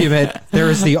argument. There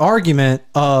is the argument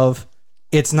of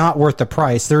it's not worth the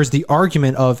price. There's the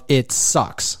argument of it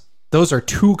sucks. Those are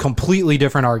two completely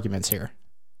different arguments here.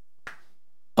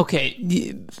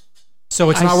 Okay. So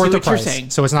it's not worth the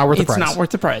price. So it's not worth the price. It's not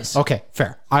worth the price. Okay,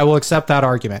 fair. I will accept that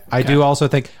argument. I do also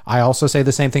think, I also say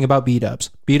the same thing about B-dubs.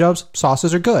 B-dubs,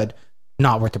 sauces are good.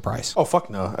 Not worth the price. Oh,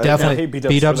 fuck no. Definitely.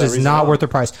 B-dubs is not worth the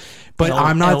price. But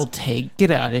I'm not...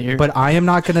 Get out of here. But I am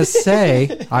not going to say...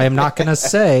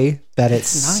 that it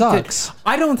sucks. Good.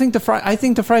 I don't think I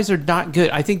think the fries are not good.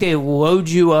 I think they load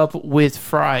you up with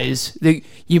fries.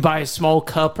 You buy a small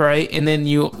cup, right? And then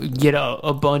you get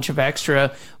a bunch of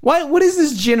extra. What is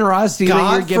this generosity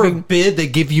that you're giving? God forbid they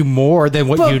give you more than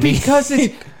what you need. Because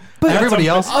it's... But everybody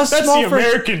else... That's the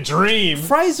American dream.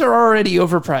 Fries are already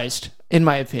overpriced, in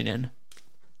my opinion.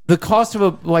 The cost of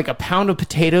a pound of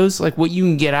potatoes, like what you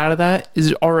can get out of that,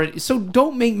 is already. So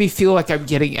don't make me feel like I'm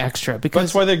getting extra,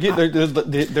 because that's why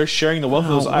they're sharing the wealth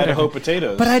of those Idaho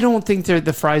potatoes. But I don't think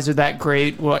the fries are that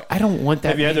great. Well, I don't want that.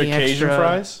 Have you had their Cajun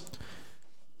fries?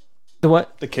 The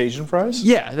what? The Cajun fries?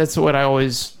 Yeah, that's what I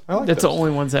always. That's those. The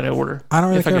only ones that I order. I don't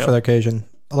really care for their Cajun.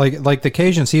 Like the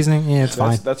Cajun seasoning, it's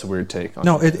fine. That's a weird take.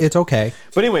 No, it's okay.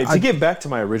 But anyway, to get back to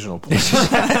my original point,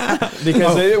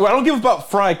 because I don't give about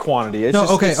fry quantity. It's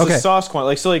the sauce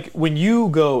quantity. Like when you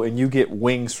go and you get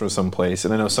wings from someplace,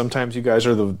 and I know sometimes you guys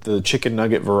are the chicken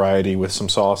nugget variety with some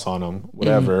sauce on them,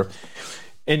 whatever.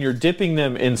 And you're dipping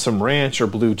them in some ranch or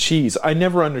blue cheese. I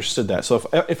never understood that. So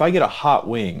if I get a hot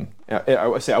wing,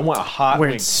 I say I want a hot wing.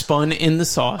 Where it's spun in the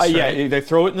sauce, right? Yeah, they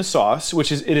throw it in the sauce,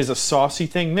 it is a saucy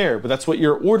thing there, but that's what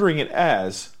you're ordering it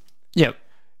as. Yep.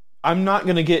 I'm not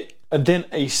going to get then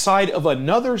a side of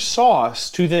another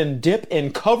sauce to then dip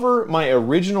and cover my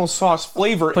original sauce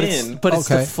flavor in. But it's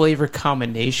the flavor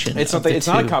combination. It's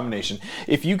not a combination.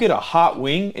 If you get a hot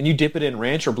wing and you dip it in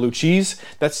ranch or blue cheese,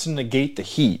 that's to negate the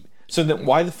heat. So then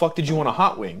why the fuck did you want a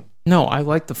hot wing? No, I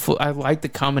like the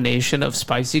combination of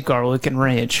spicy garlic and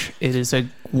ranch. It is a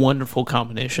wonderful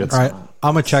combination. All right,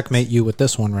 I'm going to checkmate you with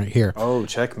this one right here. Oh,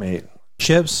 checkmate.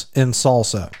 Chips and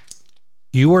salsa.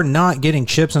 You are not getting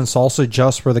chips and salsa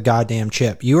just for the goddamn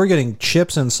chip. You are getting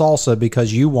chips and salsa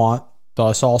because you want the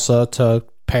salsa to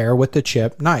pair with the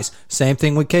chip. Nice. Same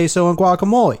thing with queso and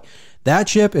guacamole. That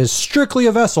chip is strictly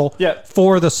a vessel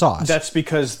for the sauce. That's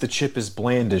because the chip is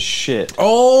bland as shit.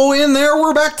 Oh, in there,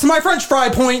 we're back to my French fry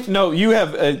point. No, you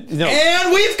have... no.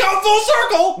 And we've come full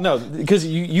circle! No, because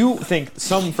you think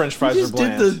some French fries are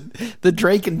bland. You just did the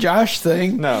Drake and Josh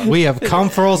thing. No. We have come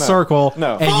full circle.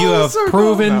 No. And you have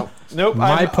proven... No. Nope,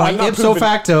 my point ipso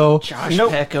facto. Josh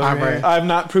Peck over here. I've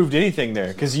not proved anything there,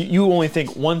 because you only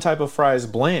think one type of fry is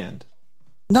bland.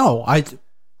 No, I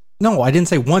didn't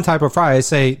say one type of fry. I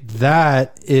say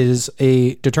that is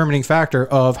a determining factor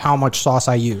of how much sauce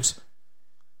I use.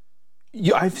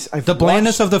 The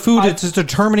blandness of the food is a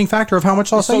determining factor of how much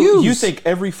sauce I use. You think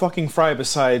every fucking fry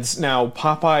besides now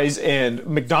Popeyes and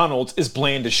McDonald's is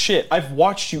bland as shit. I've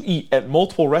watched you eat at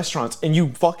multiple restaurants, and you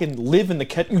fucking live in the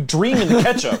ketchup. You dream in the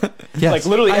ketchup. Yes. Like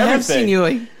literally everything. I have seen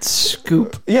you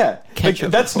scoop. Yeah.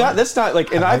 Ketchup that's not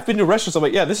like, and I've been to restaurants. I'm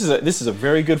like, yeah, this is a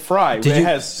very good fry. It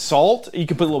has salt. You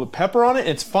can put a little bit of pepper on it, and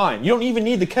it's fine. You don't even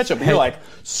need the ketchup. And you're like,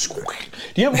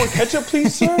 do you have more ketchup,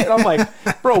 please, sir? And I'm like,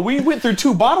 bro, we went through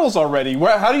 2 bottles already.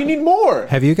 already. How do you need more?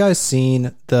 Have you guys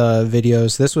seen the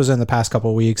videos? This was in the past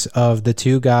couple of weeks of the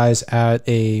two guys at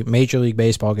a Major League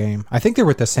Baseball game. I think they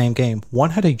were at the same game.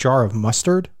 One had a jar of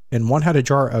mustard and one had a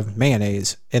jar of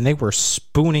mayonnaise, and they were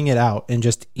spooning it out and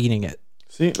just eating it.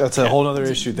 See, that's a whole other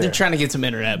issue there. They're trying to get some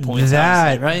internet points,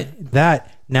 right?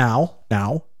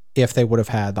 Now, if they would have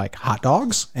had like hot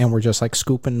dogs and were just like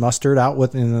scooping mustard out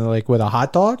with a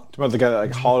hot dog. About the guy that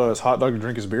like hollowed out his hot dog to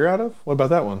drink his beer out of? What about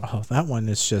that one? Oh, that one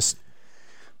is just.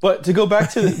 But to go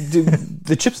back to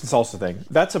the chips and salsa thing,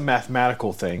 that's a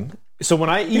mathematical thing. So when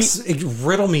I eat,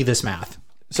 riddle me this math.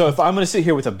 So if I'm going to sit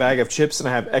here with a bag of chips and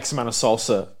I have X amount of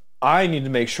salsa, I need to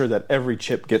make sure that every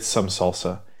chip gets some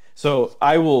salsa. So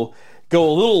I will go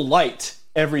a little light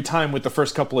every time with the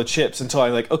first couple of chips until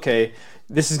I'm like, okay,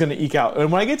 this is going to eke out.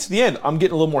 And when I get to the end, I'm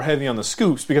getting a little more heavy on the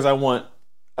scoops because I want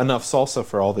enough salsa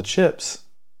for all the chips.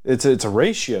 It's a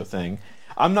ratio thing.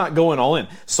 I'm not going all in.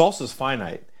 Salsa's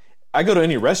finite. I go to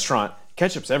any restaurant,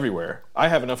 ketchup's everywhere. I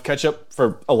have enough ketchup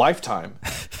for a lifetime.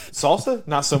 Salsa,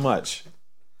 not so much.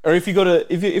 Or if you're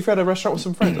at a restaurant with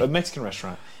some friends, a Mexican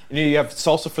restaurant, and you have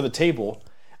salsa for the table,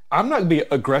 I'm not going to be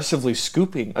aggressively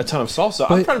scooping a ton of salsa.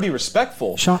 I'm trying to be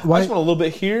respectful. Sean, I just want a little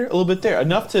bit here, a little bit there,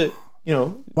 enough to,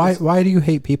 Why do you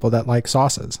hate people that like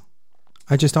sauces?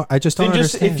 I just don't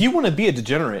understand. If you want to be a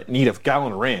degenerate and eat a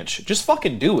gallon of ranch, just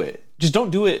fucking do it. Just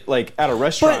don't do it like at a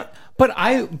restaurant.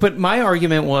 But my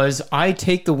argument was I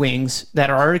take the wings that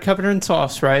are already covered in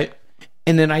sauce, right?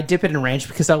 And then I dip it in ranch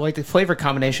because I like the flavor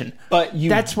combination.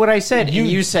 That's what I said. And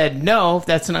you said, no,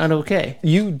 that's not okay.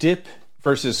 You dip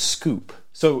versus scoop.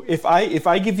 So if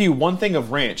I give you one thing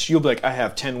of ranch, you'll be like, I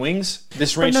have 10 wings.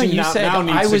 This ranch now needs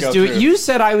to go through. You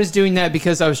said I was doing that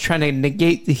because I was trying to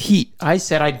negate the heat. I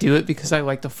said I do it because I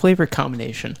like the flavor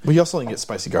combination. Well, you also can get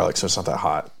spicy garlic, so it's not that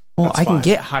hot. Well, I can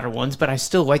get hotter ones, but I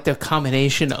still like the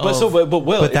combination of...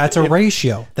 But that's a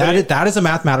ratio. That is a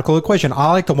mathematical equation.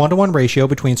 I like the 1-to-1 ratio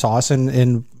between sauce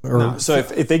and so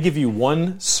if they give you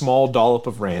one small dollop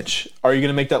of ranch, are you going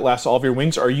to make that last all of your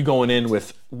wings? Or are you going in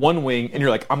with one wing and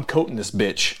you're like, I'm coating this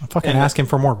bitch? I'm fucking asking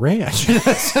for more ranch.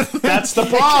 That's the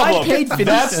problem.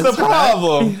 That's the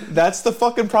problem. That's the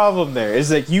fucking problem there. Is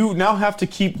that you now have to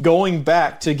keep going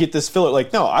back to get this filler.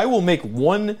 Like, no, I will make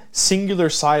one singular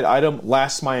side item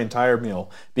last my entire meal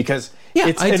because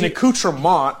it's an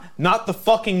accoutrement, not the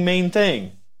fucking main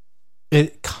thing.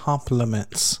 It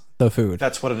complements the food.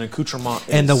 That's what an accoutrement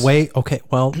is. And the way,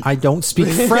 I don't speak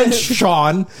French,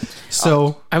 Sean.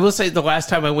 So I will say the last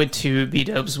time I went to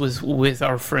B-Dubs was with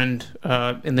our friend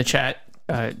in the chat,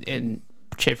 in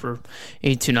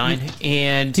Schaefer829,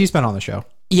 and he's been on the show.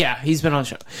 Yeah, he's been on the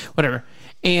show. Whatever.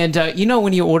 And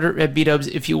when you order at B-Dubs,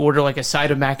 if you order like a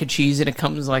side of mac and cheese and it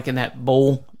comes like in that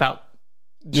bowl about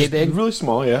yay big, really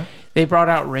small, yeah. They brought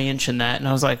out ranch in that, and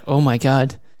I was like, oh my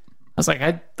god. I was like,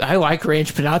 I like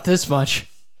ranch, but not this much.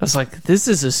 I was like, this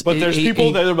is a... But there's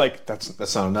people that are like, that's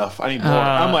not enough. I need more.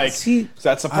 I'm like,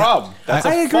 that's a problem. That's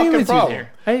a fucking problem.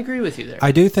 I agree with you there.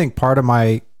 I do think part of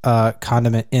my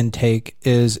condiment intake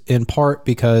is in part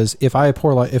because if I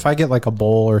get like a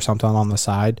bowl or something on the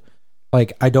side,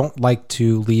 like I don't like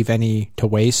to leave any to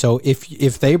waste. So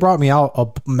if they brought me out a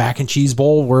mac and cheese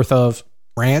bowl worth of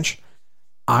ranch,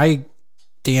 I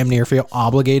damn near feel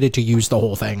obligated to use the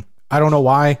whole thing. I don't know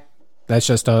why. That's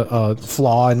just a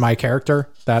flaw in my character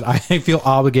that I feel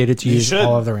obligated to use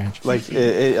all of the ranch. Like,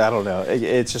 I don't know.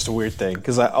 It's just a weird thing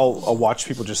because I'll watch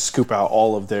people just scoop out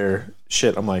all of their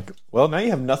shit. I'm like, well, now you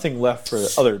have nothing left for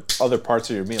other parts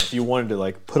of your meal. If you wanted to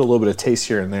like put a little bit of taste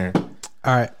here and there.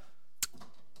 All right.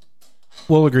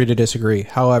 We'll agree to disagree.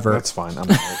 However, that's fine.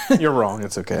 You're wrong.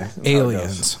 It's okay. That's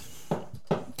aliens.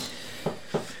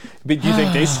 But do you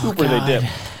think they scoop or they dip?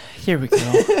 Here we go.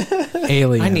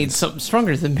 Aliens. I need something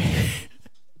stronger than me.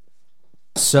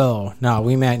 So, no,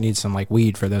 we might need some like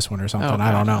weed for this one or something.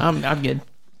 I don't know. I'm good.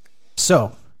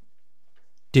 So,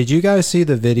 did you guys see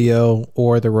the video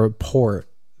or the report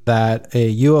that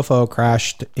a UFO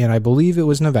crashed in, I believe it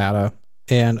was Nevada,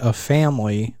 and a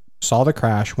family saw the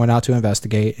crash, went out to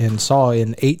investigate, and saw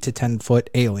an 8 to 10 foot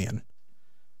alien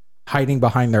hiding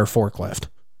behind their forklift?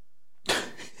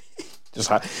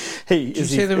 Hey, did you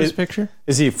say there was a picture?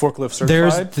 Is he forklift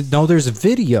certified? There's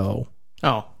video.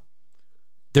 Oh.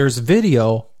 There's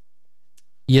video.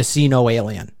 You see no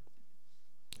alien.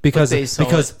 Because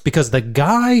the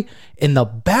guy in the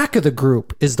back of the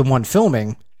group is the one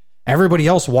filming. Everybody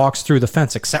else walks through the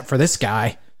fence except for this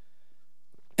guy.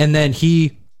 And then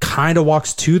he kind of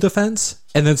walks to the fence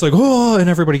and then it's like, oh, and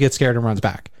everybody gets scared and runs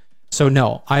back. So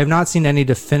no, I have not seen any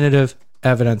definitive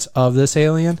evidence of this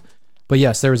alien. But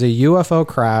yes, there was a UFO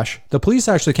crash. The police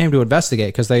actually came to investigate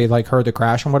because they like heard the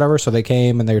crash and whatever. So they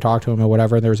came and they talked to him or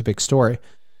whatever. And there was a big story.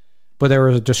 but they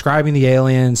were describing the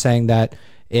alien, saying that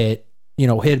it,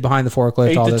 hid behind the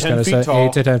forklift, all this kind of stuff,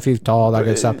 8 to 10 feet tall, all that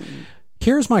good stuff.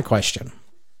 Here's my question.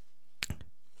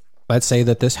 Let's say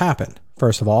that this happened.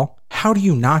 First of all, how do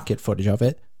you not get footage of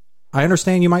it? I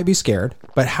understand you might be scared,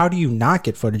 but how do you not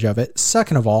get footage of it?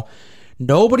 Second of all,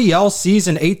 nobody else sees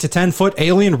an 8 to 10 foot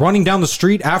alien running down the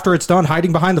street after it's done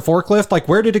hiding behind the forklift. Like,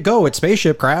 where did it go? Its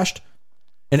spaceship crashed.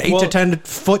 An 8 to 10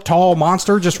 foot tall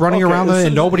monster just running around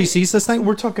and nobody sees this thing?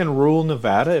 We're talking rural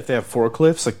Nevada. If they have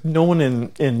forklifts, like no one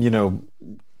in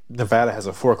Nevada has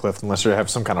a forklift unless they have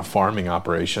some kind of farming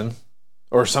operation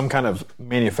or some kind of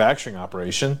manufacturing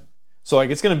operation. So like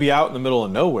it's going to be out in the middle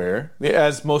of nowhere,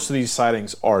 as most of these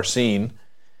sightings are seen.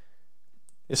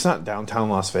 It's not downtown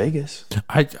Las Vegas.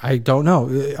 I don't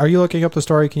know. Are you looking up the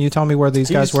story? Can you tell me where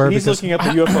these guys were? He's looking up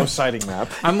the UFO sighting map.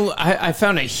 I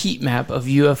found a heat map of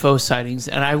UFO sightings,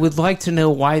 and I would like to know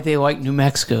why they like New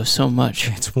Mexico so much.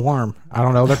 It's warm. I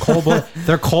don't know.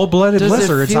 They're cold-blooded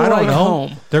lizards. I don't know.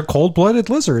 Home? They're cold-blooded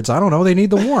lizards. I don't know. They need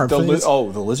the warmth. The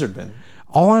lizard bin.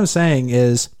 All I'm saying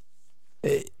is,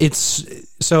 it's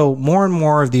so more and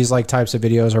more of these like types of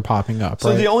videos are popping up.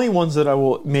 So the only ones that I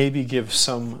will maybe give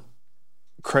some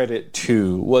credit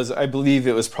to was, I believe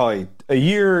it was probably a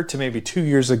year to maybe 2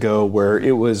 years ago, where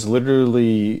it was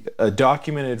literally a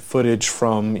documented footage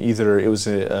from either it was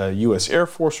a U.S. Air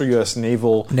Force or U.S.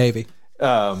 Navy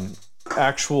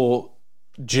actual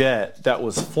jet that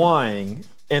was flying,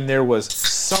 and there was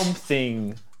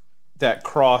something that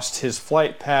crossed his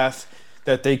flight path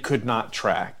that they could not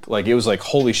track. Like, it was like,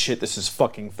 holy shit, this is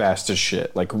fucking fast as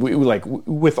shit. Like,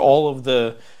 with all of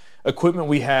the equipment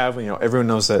we have, everyone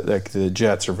knows that like the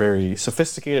jets are very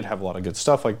sophisticated, have a lot of good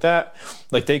stuff like that.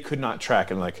 Like, they could not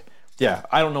track, and like, yeah,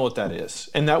 I don't know what that is.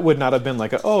 And that would not have been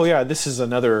like, oh yeah, this is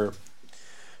another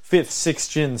 5th, 6th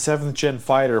gen, 7th gen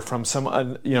fighter from some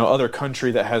other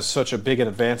country that has such a big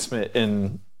advancement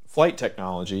in flight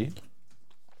technology.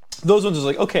 Those ones is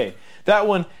like, okay, that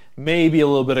one maybe a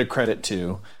little bit of credit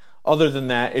to. Other than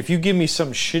that, if you give me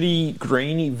some shitty,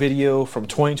 grainy video from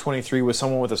 2023 with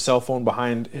someone with a cell phone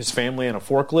behind his family and a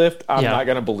forklift, I'm not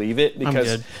going to believe it,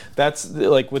 because that's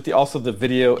like with the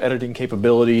video editing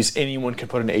capabilities, anyone can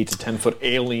put an 8 to 10 foot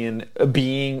alien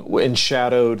being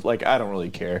enshadowed. Like, I don't really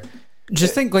care.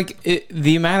 Just think like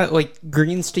the amount of like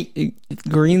green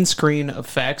screen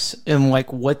effects and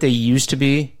like what they used to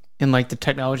be, and like the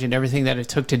technology and everything that it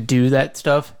took to do that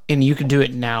stuff, and you can do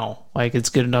it now. Like, it's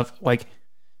good enough. Like,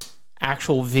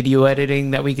 actual video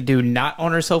editing that we could do not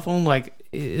on our cell phone, like,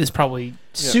 is probably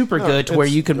super good to where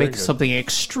you can make something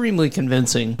extremely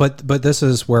convincing. But this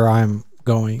is where I'm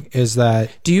going, is that,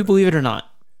 do you believe it or not?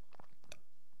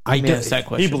 I ask that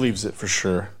question. He believes it for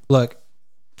sure. Look,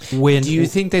 do you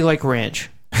think they like ranch?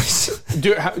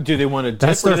 Do they want to dip?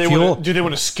 That's their fuel. Do they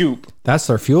want to scoop? That's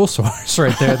their fuel source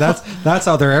right there. That's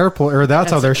how their airport, or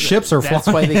that's how their ships are flying. That's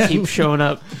why they keep showing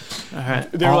up. All right.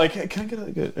 They're like, hey, can I get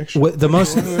a good extra? The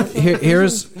most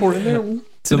here's pour in there.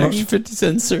 It's an extra 50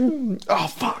 cents, sir. Oh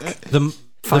fuck!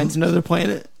 Finds another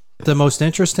planet. The most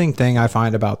interesting thing I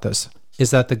find about this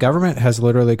is that the government has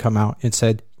literally come out and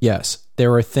said, yes,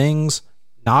 there are things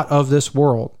not of this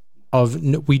world.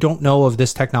 We don't know of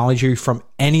this technology from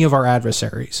any of our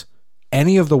adversaries,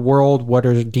 any of the world what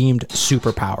are deemed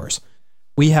superpowers.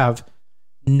 We have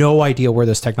no idea where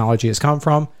this technology has come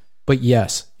from, but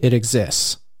yes, it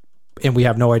exists, and we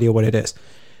have no idea what it is.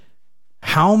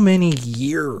 How many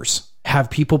years have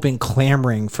people been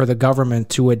clamoring for the government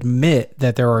to admit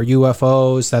that there are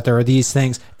UFOs, that there are these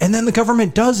things, and then the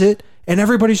government does it, and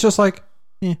everybody's just like,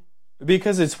 eh.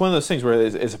 Because it's one of those things where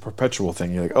it's a perpetual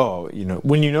thing. You're like, oh,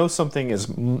 when you know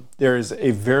something there is a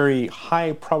very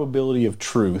high probability of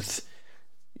truth.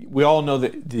 We all know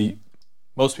that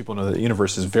most people know that the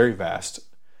universe is very vast.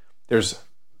 There's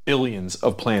billions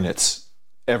of planets.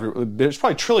 There's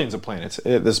probably trillions of planets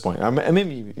at this point. I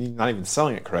maybe not even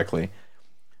selling it correctly.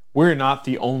 We're not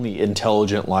the only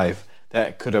intelligent life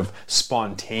that could have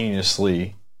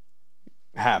spontaneously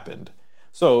happened.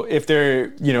 So if they're,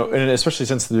 and especially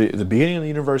since the beginning of the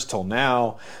universe till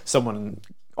now, someone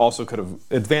also could have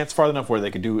advanced far enough where they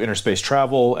could do interspace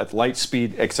travel at light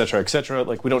speed, et cetera, et cetera.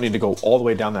 Like, we don't need to go all the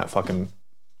way down that fucking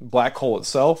black hole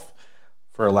itself,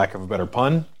 for lack of a better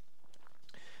pun.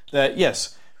 That,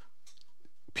 yes,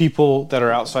 people that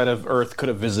are outside of Earth could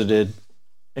have visited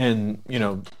and,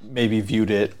 maybe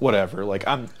viewed it, whatever. Like,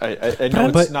 I know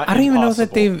it's not I don't even know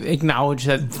that they've acknowledged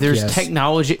that there's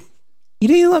technology. You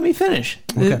didn't even let me finish.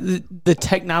 Okay. The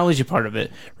technology part of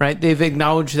it, right? They've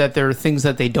acknowledged that there are things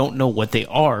that they don't know what they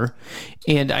are.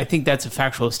 And I think that's a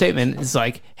factual statement. It's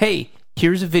like, hey,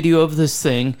 here's a video of this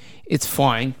thing. It's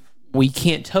flying. we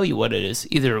can't tell you what it is.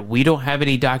 Either we don't have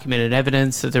any documented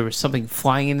evidence that there was something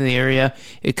flying into the area.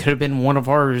 It could have been one of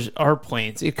our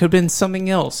planes. It could have been something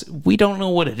else. We don't know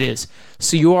what it is.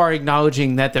 So you are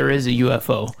acknowledging that there is a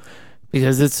UFO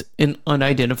because it's an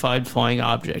unidentified flying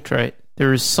object, right?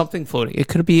 There is something floating. It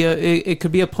could be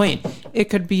a plane. It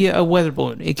could be a weather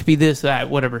balloon. It could be this, that,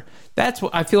 whatever. That's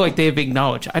what I feel like they've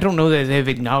acknowledged. I don't know that they've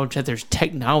acknowledged that there's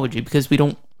technology because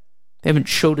they haven't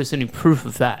showed us any proof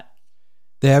of that.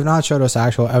 They have not showed us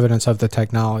actual evidence of the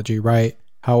technology, right?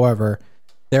 However,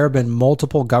 there have been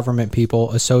multiple government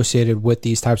people associated with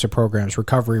these types of programs,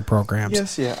 recovery programs.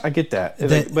 Yes, yeah, I get that.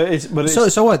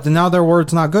 So what? Now their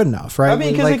word's not good enough, right? I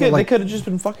mean, because they could have just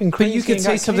been fucking crazy. But you could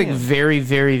say something very,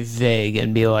 very vague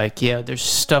and be like, yeah, there's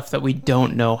stuff that we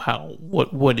don't know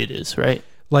what it is, right?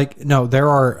 Like, no, there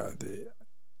are...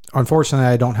 Unfortunately,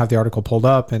 I don't have the article pulled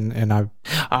up, and I...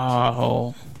 Oh.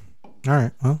 All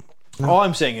right, well... No. All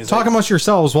I'm saying is talk amongst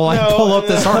yourselves while I pull up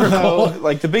this article.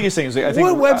 Like the biggest thing is, I think,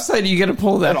 what website are you going to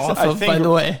pull that off of? By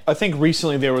the way, I think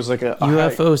recently there was like a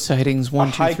UFO sightings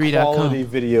 123.com, high quality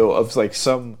video of like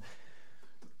some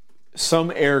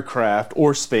aircraft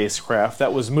or spacecraft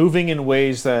that was moving in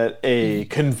ways that a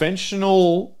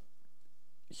conventional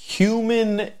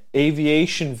human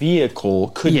aviation vehicle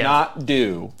could not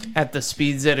do at the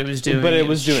speeds that it was doing. But it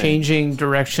was doing changing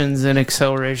directions and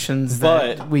accelerations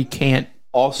that we can't.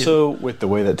 Also, with the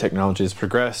way that technology has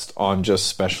progressed on just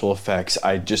special effects,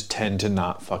 I just tend to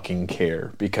not fucking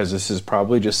care because this is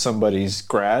probably just somebody's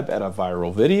grab at a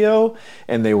viral video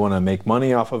and they want to make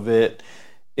money off of it.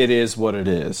 It is what it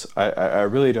is. I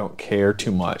really don't care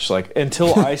too much. Like,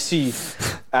 until I see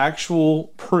actual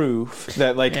proof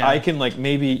that, like, I can, like,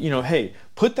 maybe, hey,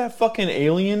 put that fucking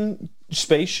alien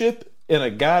spaceship in a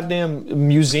goddamn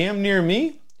museum near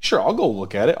me. Sure, I'll go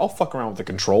look at it. I'll fuck around with the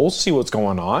controls, see what's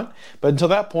going on. But until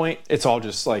that point, it's all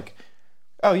just like,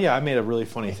 oh yeah, I made a really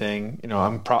funny thing.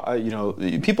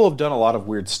 People have done a lot of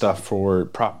weird stuff for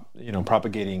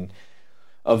propagating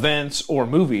events or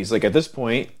movies. Like at this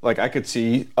point, like I could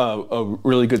see a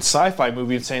really good sci-fi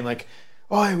movie and saying like,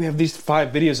 oh, we have these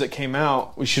 5 videos that came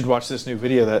out. We should watch this new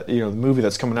video that the movie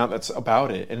that's coming out that's about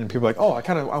it. And then people are like, oh,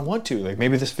 I want to. Like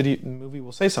maybe this movie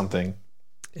will say something.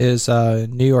 Is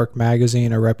New York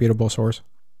Magazine a reputable source?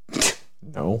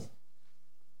 No.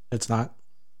 It's not?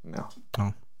 No.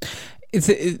 Oh.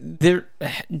 They're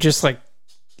just like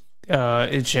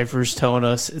Schaefer's telling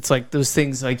us, it's like those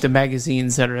things like the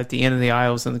magazines that are at the end of the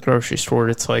aisles in the grocery store.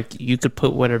 It's like you could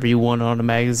put whatever you want on a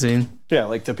magazine. Yeah,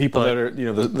 like the people that are,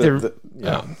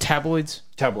 tabloids.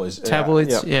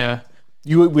 Tabloids, yeah.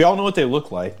 We all know what they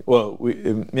look like. Well,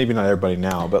 maybe not everybody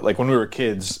now, but like when we were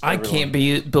kids, I can't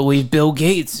believe Bill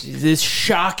Gates. This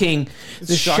shocking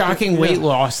weight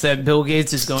loss that Bill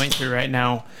Gates is going through right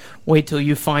now. Wait till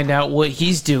you find out what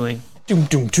he's doing. Doom,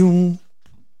 doom, doom.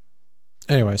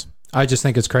 Anyways, I just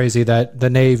think it's crazy that the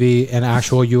Navy and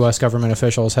actual U.S. government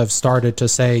officials have started to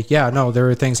say, yeah, no, there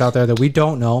are things out there that we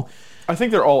don't know. I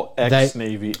think they're all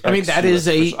ex-Navy. I mean, that is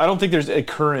I don't think there's a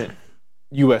current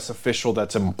U.S. official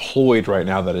that's employed right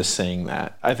now that is saying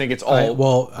that. I think it's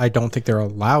all... I don't think they're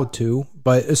allowed to.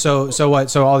 But so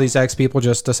what? So all these ex-people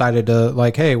just decided to,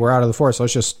 like, hey, we're out of the force.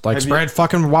 Let's just, like, spread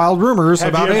fucking wild rumors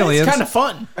about aliens. It's kind of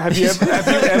fun. Have you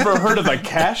ever heard of a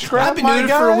cash grab, I've been doing it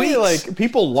for weeks. Like,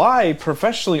 people lie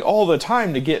professionally all the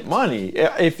time to get money.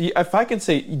 If I can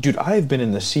say, dude, I have been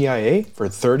in the CIA for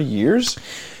 30 years.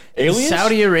 Aliens?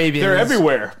 Saudi Arabians. They're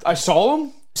everywhere. I saw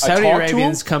them. Saudi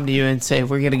Arabians come to you and say,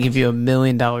 we're going to give you $1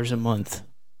 million a month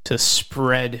to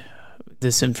spread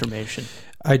this information.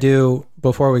 I do,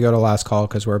 before we go to last call,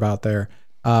 because we're about there,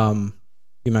 you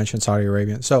mentioned Saudi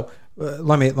Arabia. So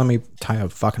let me tie a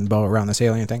fucking bow around this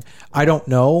alien thing. I don't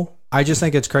know. I just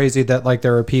think it's crazy that like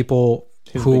there are people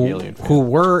who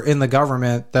were in the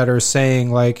government that are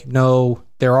saying like, no,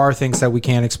 there are things that we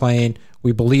can't explain.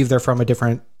 We believe they're from a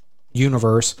different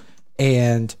universe.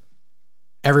 And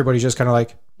everybody's just kind of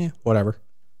like, yeah, whatever.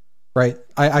 Right?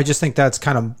 I just think that's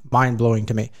kind of mind-blowing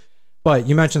to me. But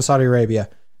you mentioned Saudi Arabia.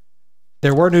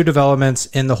 There were new developments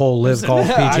in the whole Live Golf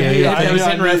PGA. That was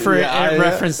in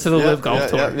reference to the Live Golf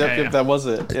Tour. That was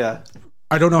it, yeah.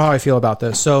 I don't know how I feel about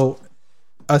this. So,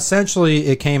 essentially,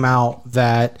 it came out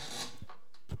that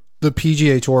the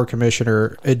PGA Tour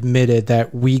commissioner admitted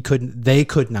that they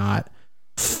could not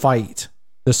fight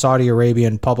the Saudi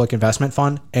Arabian Public Investment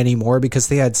Fund anymore because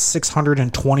they had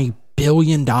 $620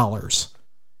 billion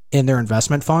in their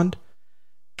investment fund.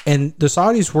 And the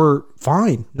Saudis were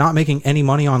fine, not making any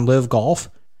money on Live Golf,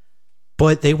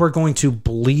 but they were going to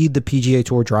bleed the PGA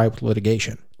Tour dry with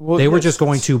litigation. Well, they were just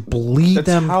going to bleed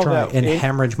them dry and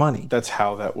hemorrhage money. That's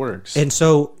how that works. And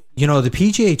so the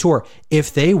PGA Tour,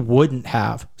 if they wouldn't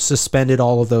have suspended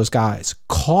all of those guys,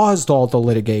 caused all the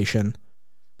litigation,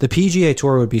 the PGA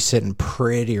Tour would be sitting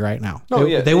pretty right now.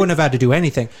 They wouldn't have had to do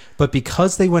anything. But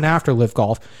because they went after Live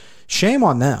Golf, shame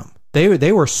on them.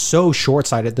 They were so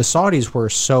short-sighted. The Saudis were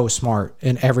so smart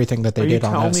in everything that they did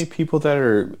on this. Are you telling me people that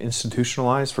are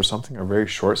institutionalized for something are very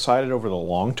short-sighted over the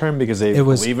long term because they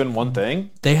believe in one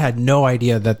thing? They had no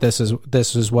idea that this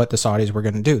is what the Saudis were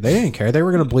going to do. They didn't care. They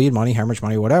were going to bleed money, how much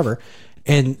money, whatever.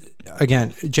 And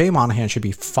again, Jay Monahan should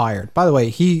be fired. By the way,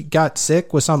 he got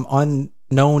sick with some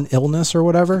unknown illness or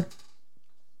whatever.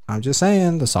 I'm just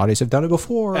saying, the Saudis have done it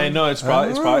before. Hey, no, it's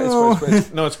probably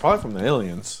from the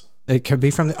aliens. It could be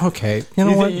from the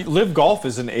what? Live Golf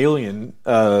is an alien,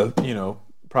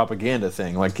 propaganda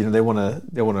thing. Like, they want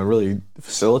to really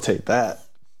facilitate that.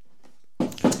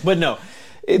 But no,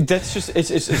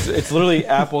 it's literally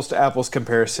apples to apples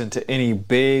comparison to any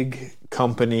big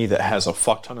company that has a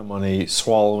fuck ton of money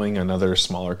swallowing another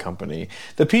smaller company.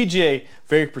 The PGA,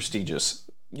 very prestigious.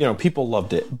 People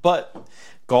loved it, but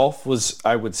golf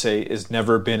I would say, has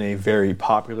never been a very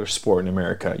popular sport in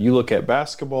America. You look at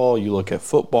basketball, you look at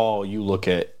football, you look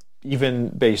at even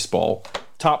baseball.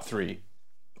 Top three,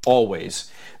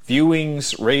 always.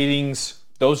 Viewings, ratings,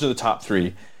 those are the top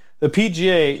three. The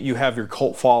PGA, you have your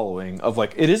cult following of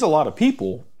it is a lot of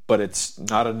people, but it's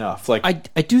not enough. I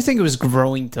do think it was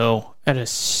growing though at a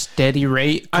steady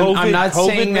rate. I'm not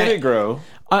saying made that it grow.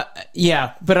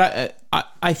 Yeah, but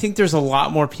I think there's a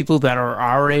lot more people that are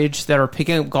our age that are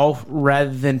picking up golf rather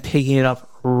than picking it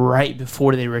up right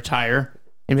before they retire.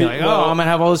 And be like, I'm going to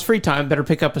have all this free time, better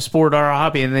pick up a sport or a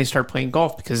hobby, and they start playing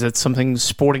golf because it's something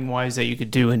sporting-wise that you could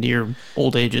do into your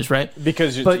old ages, right?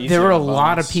 But there were a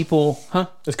lot of people, It's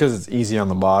because it's easy on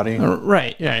the body.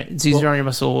 Right. It's easier on your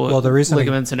muscle, the reason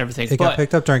ligaments and everything. It got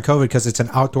picked up during COVID because it's an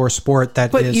outdoor sport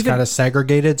that is kind of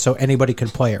segregated, so anybody could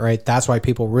play it, right? That's why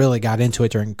people really got into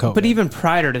it during COVID. But even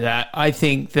prior to that, I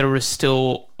think there was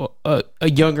still a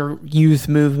younger youth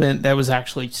movement that was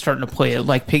actually starting to play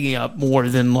it, picking up more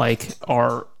than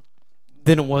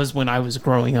than it was when I was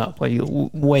growing up,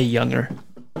 way younger.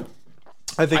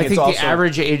 I think the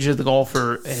average age of the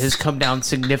golfer has come down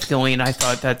significantly, and I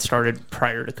thought that started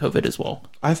prior to COVID as well.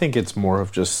 I think it's more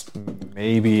of just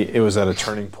maybe it was at a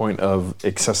turning point of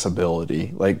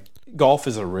accessibility. Golf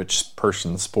is a rich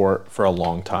person sport for a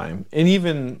long time, and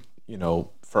even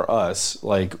for us,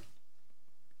 I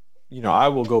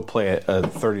will go play a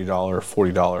 $30,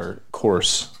 $40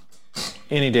 course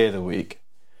any day of the week.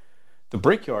 The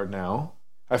Brickyard now,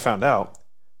 I found out,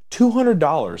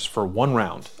 $200 for one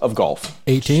round of golf.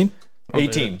 18?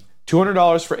 18.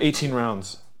 $200 for 18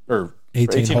 rounds, or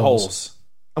 18 holes.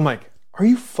 I'm like, are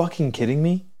you fucking kidding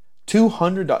me?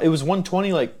 $200. It was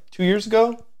 $120 2 years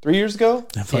ago, 3 years ago.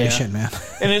 Inflation, man.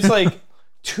 And it's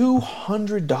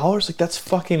 $200? That's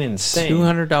fucking insane.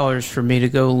 $200 for me to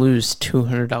go lose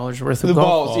 $200 worth of the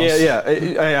golf balls. Yeah.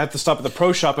 I have to stop at the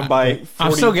pro shop and buy 40.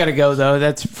 I'm still gonna go though.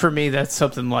 That's for me. That's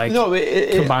something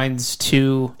combines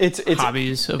two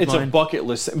hobbies of it's mine. A bucket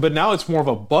list thing, but now it's more of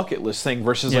a bucket list thing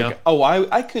versus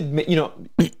I could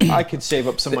I could save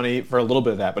up some money for a little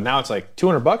bit of that, but now it's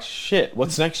 $200. Shit,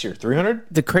 what's next year? 300.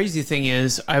 The crazy thing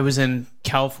is, I was in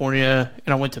California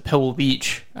and I went to Pebble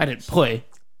Beach. I didn't play.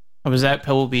 I was at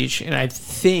Pebble Beach, and I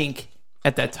think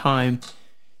at that time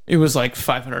it was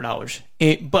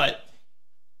 $500. But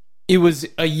it was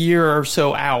a year or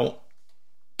so out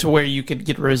to where you could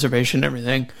get a reservation and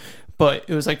everything. But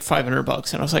it was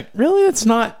 $500, and I was like, really? That's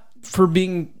not for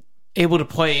being able to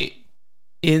play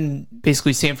in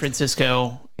basically San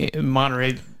Francisco,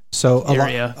 Monterey. So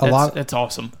that's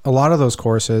awesome. A lot of those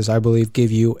courses, I believe,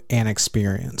 give you an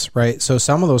experience, right? So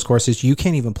some of those courses you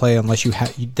can't even play unless you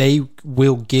have. They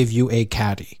will give you a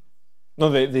caddy. No,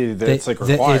 it's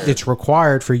required. It's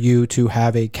required for you to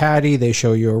have a caddy. They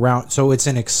show you around, so it's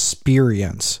an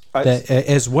experience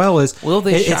as well as. Will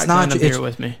they shotgun a beer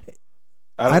with me?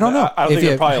 I don't know. I don't think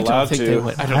you're probably allowed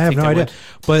to. I have no idea.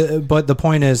 But the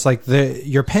point is,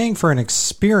 you're paying for an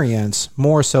experience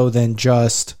more so than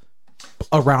just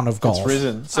a round of golf. It's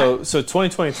risen. So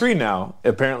 2023 now,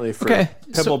 apparently for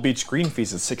Pebble Beach green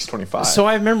fees is $625. So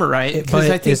I remember right.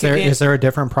 But I think is there a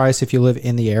different price if you live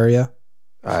in the area?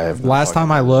 I have no Last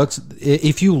time I looked,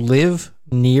 if you live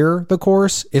near the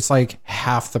course, it's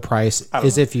half the price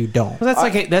as if you don't. Well,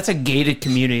 that's a gated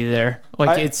community there.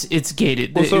 It's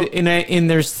gated. Well,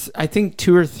 and there's I think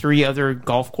two other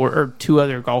golf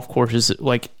courses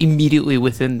immediately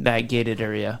within that gated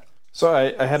area. So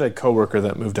I had a coworker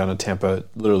that moved down to Tampa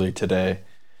literally today.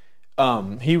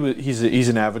 He's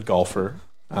an avid golfer,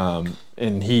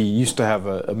 and he used to have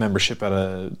a membership at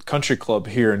a country club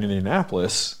here in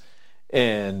Indianapolis.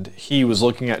 and he was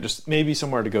looking at just maybe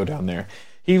somewhere to go down there.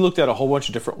 He looked at a whole bunch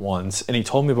of different ones, and he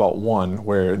told me about one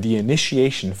where the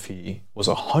initiation fee was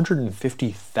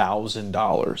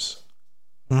 $150,000.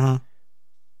 Mm-hmm.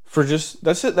 For just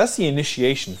that's it. That's the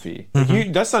initiation fee.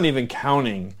 Mm-hmm. That's not even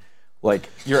counting like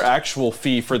your actual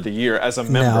fee for the year as a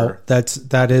member. No,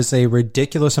 that is a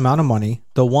ridiculous amount of money.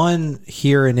 The one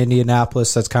here in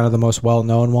Indianapolis that's kind of the most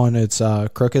well-known one, it's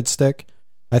Crooked Stick.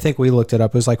 I think we looked it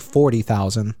up. It was like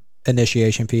 $40,000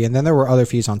 initiation fee, and then there were other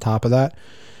fees on top of that.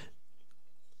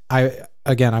 I'm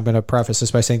going to preface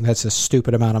this by saying that's a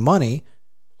stupid amount of money.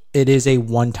 It is a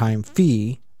one-time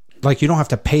fee. Like, you don't have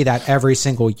to pay that every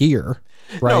single year.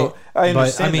 Right, no, I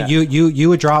understand. But I mean, you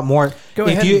would drop more. Go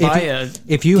ahead and buy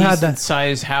if you had that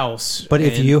size house. But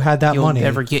if you had that money, you'll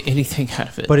never get anything out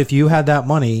of it. But if you had that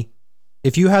money,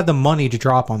 if you had the money to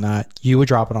drop on that, you would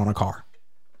drop it on a car.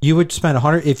 You would spend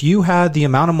 $100. If you had the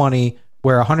amount of money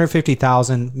where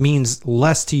 $150,000 means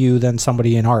less to you than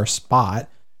somebody in our spot,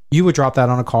 you would drop that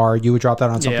on a car. You would drop that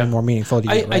on something more meaningful to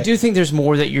you. I do think there's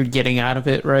more that you're getting out of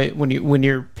it, right? When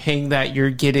you're paying that,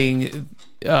 you're getting.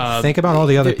 Think about all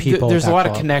the other people. There's a lot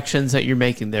of connections that you're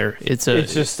making there. It's a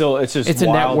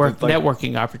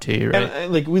networking opportunity, right?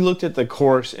 And, like, we looked at the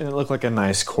course, and it looked like a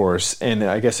nice course, and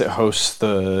I guess it hosts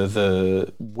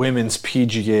the women's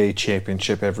PGA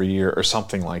championship every year or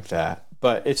something like that.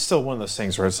 But it's still one of those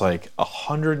things where it's like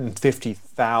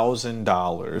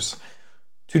 $150,000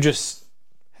 to just,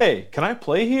 hey, can I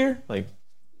play here? Like,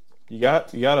 you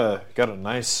got a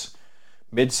nice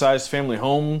mid-sized family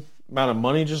home amount of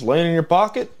money just laying in your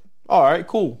pocket. All right,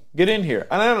 cool. Get in here.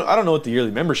 And I don't know what the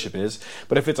yearly membership is,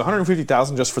 but if it's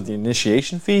 $150,000 just for the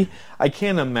initiation fee, I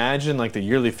can't imagine like the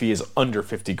yearly fee is under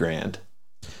 $50,000.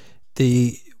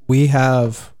 We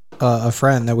have a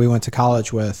friend that we went to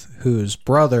college with whose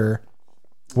brother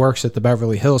works at the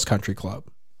Beverly Hills Country Club.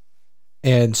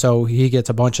 And so he gets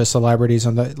a bunch of celebrities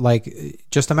on the, like,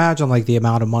 just imagine like the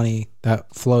amount of money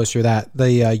that flows through that.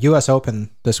 The US Open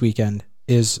this weekend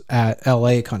is at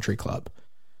LA Country Club.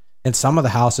 And some of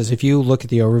the houses, if you look at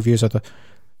the overviews of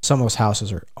some of those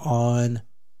houses are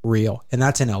unreal. And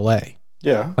that's in LA.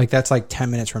 Yeah. Like, that's like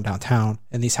 10 minutes from downtown.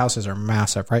 And these houses are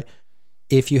massive, right?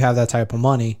 If you have that type of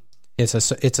money, it's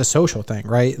a social thing,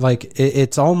 right? Like,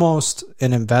 it's almost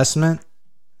an investment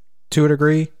to a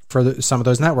degree for some of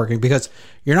those networking, because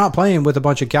you're not playing with a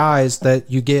bunch of guys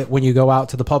that you get when you go out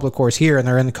to the public course here and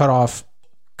they're in the cutoffs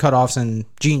and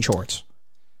jean shorts.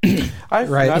 Even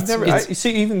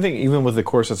with the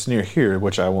course that's near here,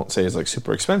 which I won't say is like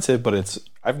super expensive, but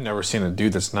I've never seen a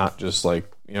dude that's not just like,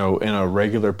 in a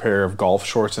regular pair of golf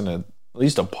shorts and at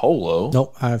least a polo.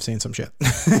 Nope, I've seen some shit.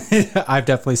 I've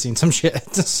definitely seen some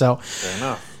shit. So fair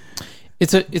enough.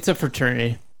 It's a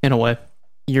fraternity in a way.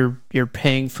 You're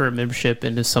paying for a membership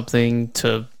into something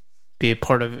to be a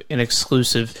part of an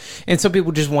exclusive, and some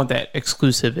people just want that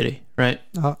exclusivity, right?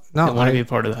 No, they want to be a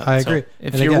part of that. I agree.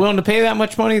 If you're willing to pay that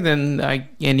much money, then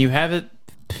and you have it,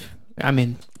 I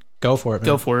mean, go for it, man.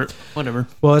 Go for it. Whatever.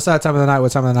 Well, it's that time of the night.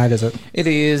 What time of the night is it? It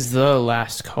is the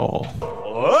last call.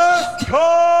 Last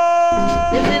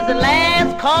call! This is the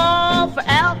last call for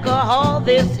alcohol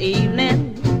this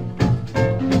evening.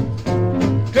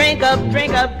 Drink up,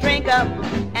 drink up, drink up,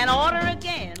 and order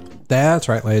again. That's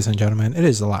right, ladies and gentlemen. It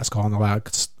is the last call on the loud.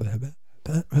 Start it over.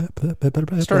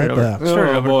 Start it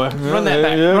over. Boy. Run that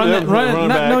back. Run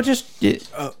that. No, just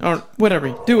or whatever.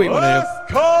 Do what you want to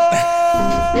do. Call.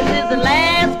 This is the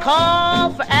last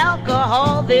call for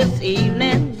alcohol this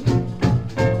evening.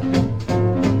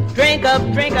 Drink up,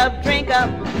 drink up, drink up,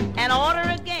 and order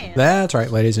again. That's right,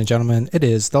 ladies and gentlemen. It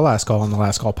is the last call on the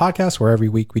Last Call podcast, where every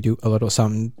week we do a little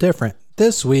something different.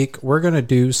 This week we're going to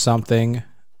do something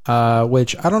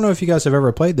which I don't know if you guys have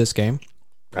ever played this game.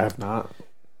 I have not.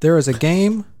 There is a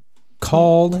game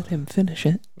called... Let him finish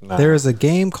it. No. There is a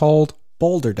game called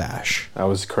Boulder Dash. I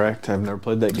was correct. I've never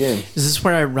played that game. Is this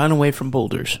where I run away from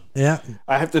boulders? Yeah.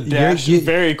 I have to dash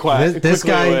very quiet. This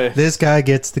guy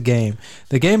gets the game.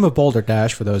 The game of Boulder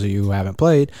Dash, for those of you who haven't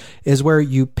played, is where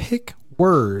you pick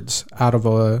words out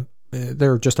of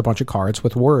they're just a bunch of cards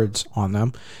with words on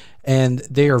them. And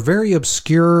they are very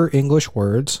obscure English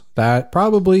words that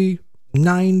probably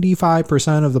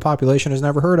 95% of the population has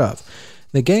never heard of.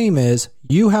 The game is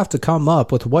you have to come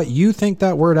up with what you think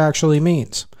that word actually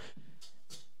means.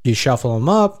 You shuffle them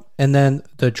up, and then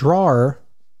the drawer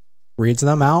reads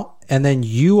them out, and then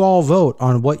you all vote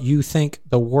on what you think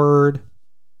the word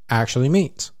actually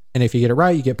means. And if you get it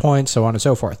right, you get points, so on and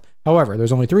so forth. However,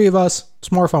 there's only 3 of us.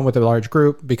 It's more fun with a large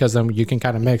group because then you can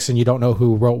kind of mix and you don't know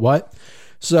who wrote what.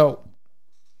 So,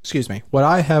 what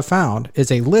I have found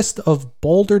is a list of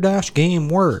Boulder Dash game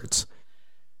words.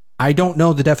 I don't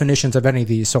know the definitions of any of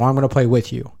these, so I'm going to play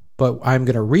with you. But I'm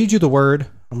going to read you the word.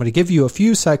 I'm going to give you a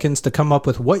few seconds to come up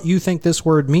with what you think this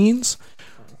word means.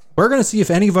 We're going to see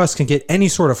if any of us can get any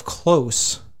sort of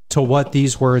close to what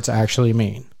these words actually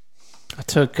mean. I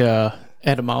took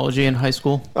etymology in high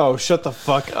school. Oh, shut the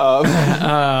fuck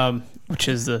up. Which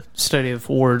is the study of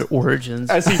word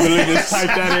origins. As he really just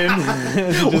typed that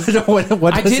in.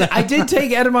 What I did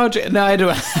take etymology. No,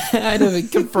 I had to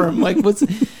confirm.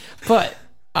 But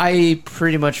I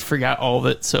pretty much forgot all of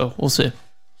it, so we'll see.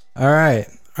 All right.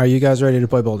 Are you guys ready to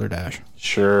play Boulder Dash?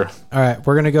 Sure. All right.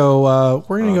 We're gonna go.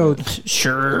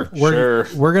 Sure.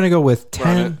 We're gonna go with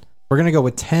 10. We're gonna go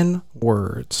with 10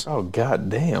 words. Oh, god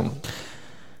damn.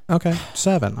 Okay,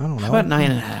 7. I don't know. How about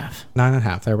 9.5?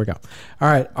 9.5. There we go. All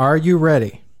right. Are you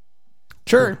ready?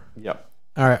 Sure. Yep.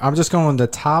 All right. I'm just going the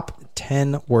top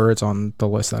 10 words on the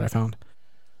list that I found.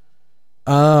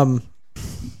 Hold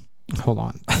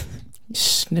on. You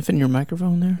sniffing your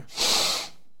microphone there?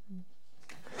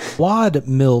 Wad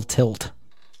mill tilt.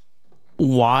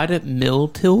 Wad mill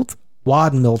tilt?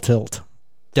 Wad mill tilt.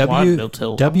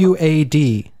 WADMILTILT.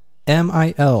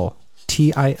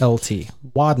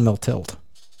 Wad mill tilt.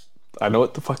 I know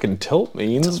what the fucking tilt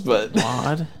means, but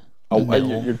Wad.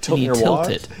 you're tilting your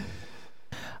wad.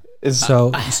 Is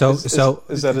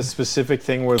that a specific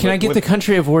thing where? Can I get the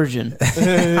country of origin?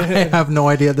 I have no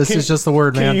idea. This is just the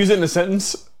word, man. Can you use it in a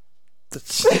sentence?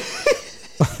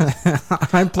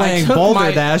 I'm playing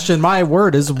Boulder Dash, and my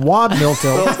word is wad mill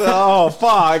tilt. Oh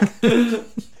fuck!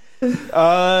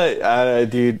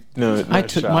 Dude, no. I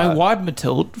took my wad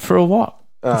tilt for a walk.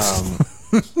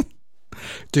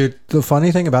 Dude, the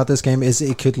funny thing about this game is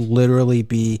it could literally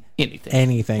be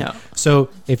anything. Yeah. So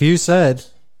if you said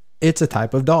it's a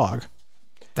type of dog,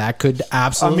 that could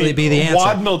absolutely be the answer.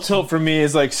 Wad mill tilt for me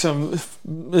is like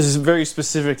this is a very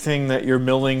specific thing that you're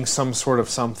milling some sort of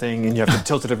something and you have to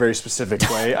tilt it a very specific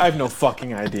way. I have no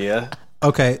fucking idea.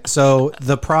 Okay, so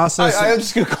the process. I'm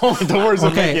just gonna call it the words.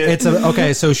 Okay,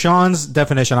 okay. So Sean's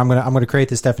definition. I'm gonna create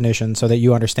this definition so that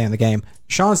you understand the game.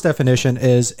 Sean's definition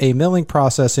is a milling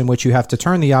process in which you have to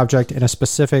turn the object in a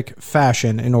specific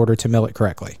fashion in order to mill it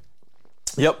correctly.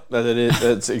 Yep,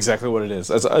 that's exactly what it is.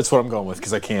 That's what I'm going with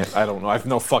because I don't know. I have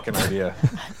no fucking idea.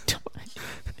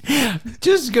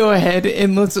 Just go ahead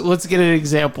and let's get an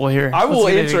example here. I will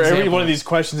answer every one of these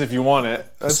questions if you want it.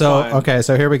 That's fine. Okay,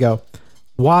 so here we go.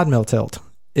 Wad mill tilt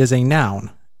is a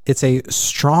noun. It's a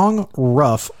strong,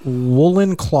 rough,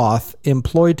 woolen cloth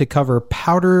employed to cover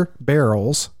powder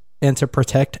barrels and to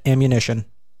protect ammunition.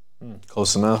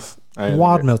 Close enough.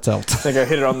 Wad mill tilt. I think I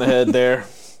hit it on the head there.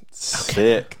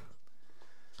 Sick.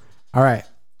 All right.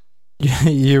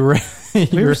 We were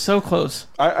so close.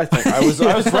 I think I was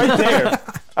right there.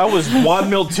 I was wad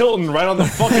mill tilting right on the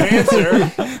fucking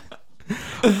answer.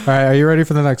 All right, are you ready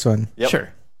for the next one? Yep.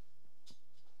 Sure.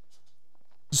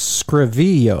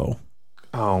 Scrivio.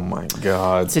 Oh my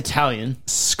god. It's Italian.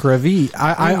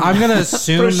 I'm gonna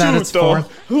assume that it's foreign.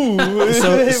 So what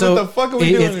the fuck are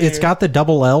we doing it's got the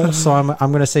double L, so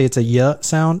I'm gonna say it's a y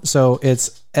sound. So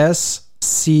it's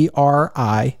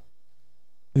SCRIVELLO.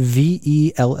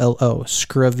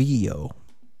 Scrivio.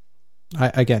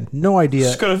 Again, no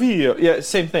idea. Scrivio. Yeah,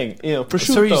 same thing. Prosciutto.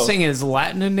 So are you saying it's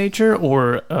Latin in nature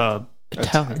or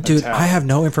Italian? Dude, I have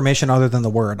no information other than the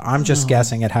word. I'm just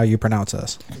guessing at how you pronounce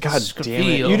this. God damn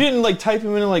it. You didn't type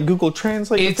him in Google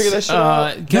Translate to figure that shit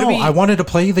out? No, I wanted to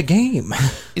play the game.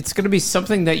 It's going to be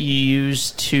something that you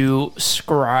use to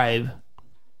scribe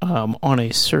on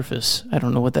a surface. I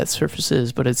don't know what that surface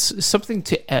is, but it's something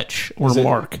to etch or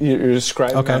mark. You're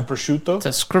describing on prosciutto? It's a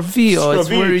scrivio. It's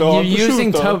where you're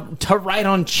using to write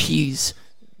on cheese.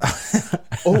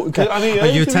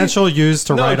 A utensil used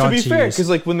to write on cheese. To be fair, because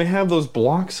when they have those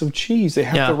blocks of cheese, they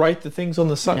have to write the things on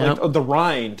the side, the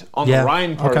rind, the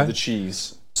rind part of the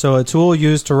cheese. So a tool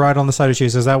used to write on the side of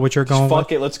cheese. Is that what you're going with?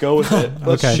 Fuck it, let's go with it.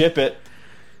 Let's ship it.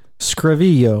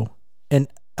 Scrivio, an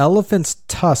elephant's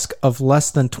tusk of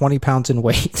less than 20 pounds in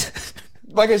weight.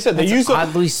 Like I said, they use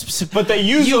oddly specific. But they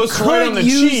use those to write on the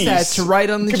cheese. You could use that to write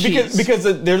on the cheese. Because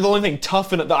they're the only thing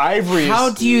tough in it. The ivory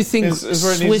How do you think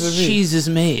Swiss cheese is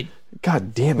made?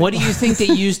 God damn it. What do you think they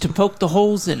use to poke the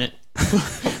holes in it?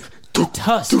 The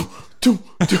tusk.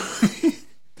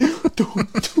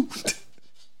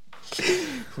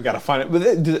 We gotta find it. But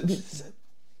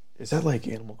is that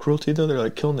animal cruelty though? They're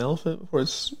killing the elephant before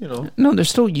it's, No, they're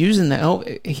still using the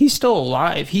elephant. He's still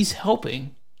alive. He's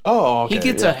helping. Oh, okay. He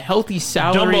gets a healthy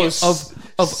salary of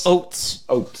oats.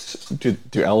 Oats. Do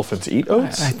elephants eat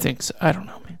oats? I think so. I don't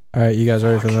know, man. All right, you guys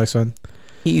ready for the next one?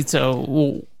 He eats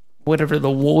whatever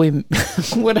the woolly,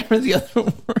 whatever the other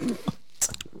word.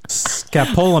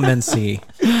 Scapulamincy.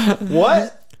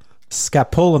 What?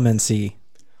 Scapulomancy.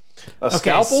 A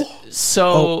scalpel?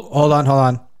 So Hold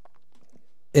on.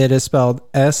 It is spelled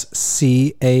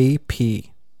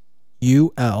SCAPULIMANCY.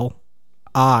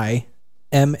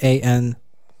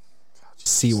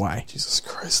 Jesus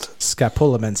Christ.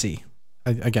 Scapulomancy.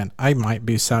 Again, I might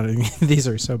be sounding... These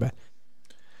are so bad.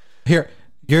 Here,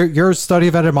 your study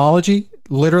of etymology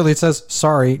literally says,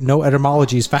 sorry, no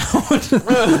etymologies found.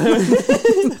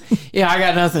 yeah, I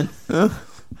got nothing.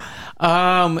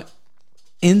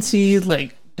 NC,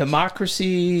 like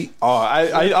democracy. Oh,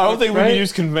 I don't think we can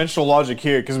use conventional logic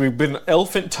here because we've been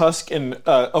elephant tusk and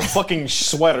a fucking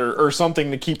sweater or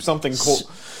something to keep something cool.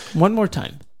 One more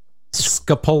time.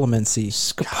 Scapulomancy.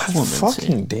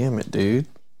 Fucking damn it, dude.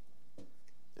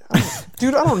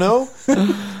 Dude, I don't know.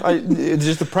 It's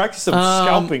just the practice of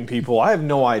scalping people. I have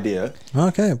no idea.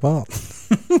 Okay, well.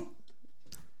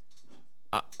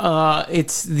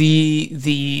 It's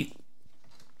the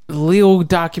legal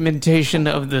documentation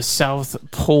of the South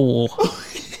Pole.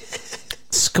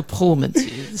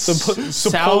 Scapulomancy. South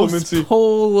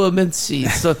Polomancy.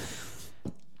 So,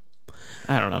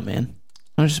 I don't know, man.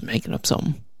 I'm just making up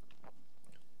something.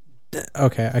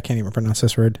 Okay, I can't even pronounce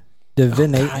this word.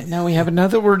 God, now we have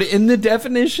another word in the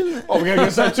definition. Oh, we gotta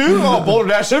guess that too? Oh, boulder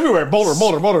dash everywhere.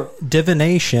 Boulder.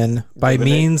 Divination by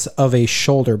means of a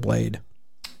shoulder blade.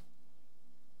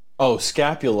 Oh,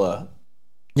 scapula.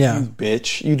 Yeah. You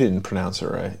bitch. You didn't pronounce it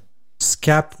right. It's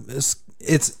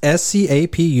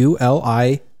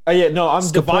SCAPULI. Yeah, no, I'm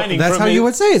divining. That's how you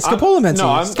would say it. Scapulomancy. No,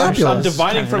 I'm Scapula.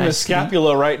 divining from the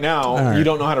scapula right now. All right. You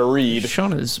don't know how to read.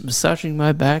 Sean is massaging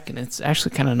my back, and it's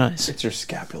actually kind of nice. It's your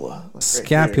scapula. Like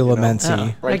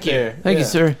Scapulomancy. Right there. Thank you,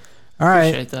 sir. All right.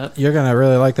 Appreciate that. You're going to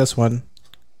really like this one.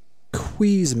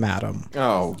 Queasmadam.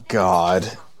 Oh, God.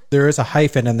 There is a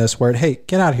hyphen in this word. Hey,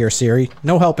 get out of here, Siri.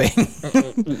 No helping.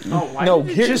 No,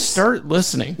 just start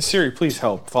listening. Siri, please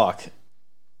help. Fuck.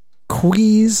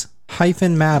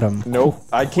 Queas-madam. Nope.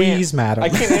 I can't.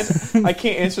 Queasmadam. I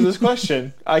can't answer this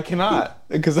question. I cannot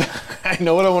because I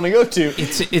know what I want to go to.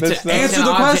 Answer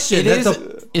the question.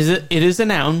 It is a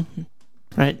noun,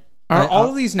 right? Are all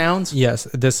of these nouns? Yes,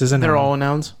 this is a noun. They're all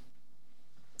nouns?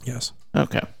 Yes.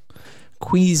 Okay.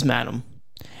 Queasmadam.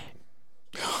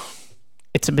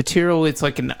 It's a material. It's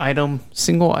like an item,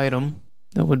 single item.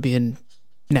 That would be a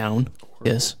noun.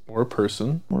 Yes. Or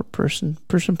person. Or person,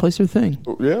 place, or thing.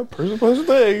 Yeah, person, place, or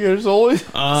thing. There's always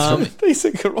some things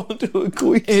that could run to a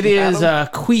quease. It is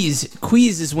quease.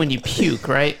 Quease is when you puke,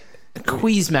 right?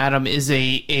 Queasmadam is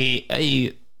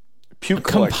a puke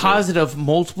composite of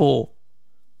multiple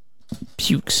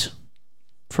pukes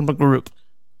from a group.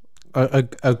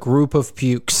 A group of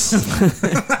pukes.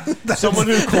 Someone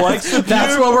who collects the puke.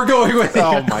 That's what we're going with.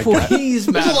 Oh my God. There's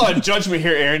a lot of judgment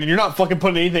here, Aaron, and you're not fucking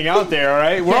putting anything out there, all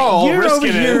right? We're all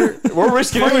risking it. We're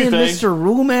risking everything. Mr.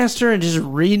 Rule Master and just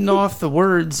reading off the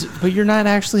words, but you're not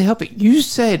actually helping. You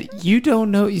said you don't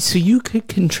know, so you could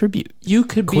contribute. You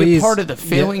could be a part of the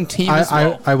failing team as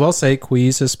well. I will say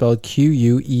quease is spelled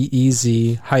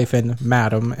Queez-madam,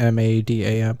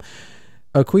 M-A-D-A-M.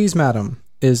 A queasmadam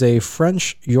is a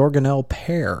French organelle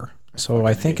pear. So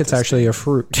I think it's actually a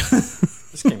fruit.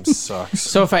 This game sucks.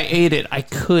 So if I ate it, I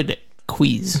could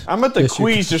queeze. I'm at the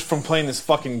queeze just from playing this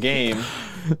fucking game.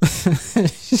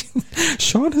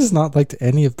 Sean has not liked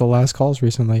any of the last calls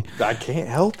recently. I can't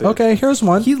help it. Okay, here's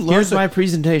one. He loves my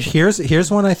presentation.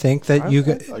 Here's one I think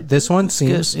that this one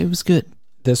seems... It was good.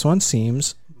 This one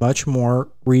seems much more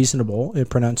reasonable in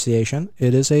pronunciation.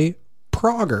 It is a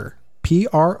progger.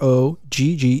 Progger.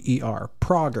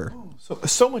 Progger.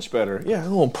 So much better. Yeah, a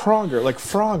little progger, like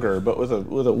Frogger, but with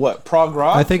a what? Prog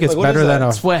rock? I think it's better than a...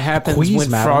 That's what happens when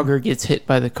Frogger gets hit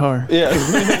by the car. Yeah.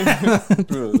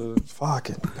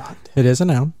 Fucking God. It is a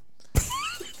noun.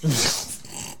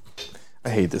 I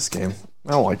hate this game.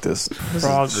 I don't like this.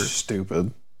 Frogger. Is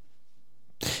stupid.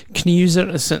 Can you use it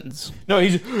in a sentence? No,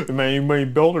 my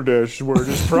Boulder Dash word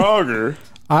is Frogger.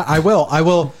 I will.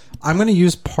 I'm going to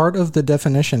use part of the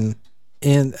definition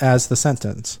as the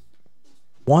sentence.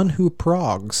 One who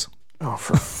progs. Oh,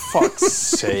 for fuck's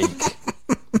sake.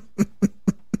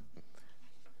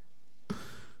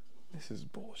 This is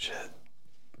bullshit.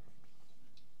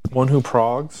 One who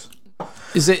progs?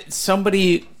 Is it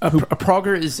somebody... A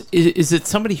progger is it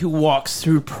somebody who walks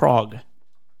through prog?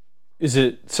 Is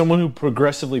it someone who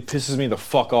progressively pisses me the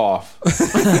fuck off?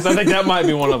 Because I think that might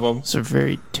be one of them. So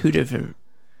two different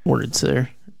words there.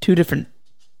 Two different...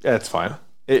 Yeah, it's fine.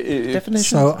 Definitions.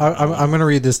 So I'm going to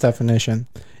read this definition.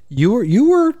 You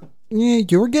were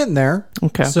getting there.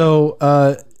 Okay. So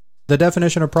the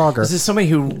definition of progger. Is this somebody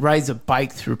who rides a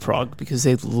bike through Prague because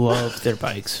they love their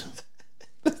bikes?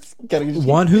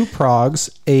 One who progs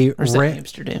a... Or is that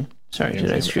Amsterdam? Sorry,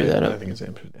 did I screw that up? I think it's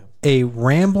Amsterdam. A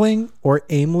rambling or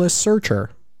aimless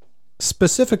searcher,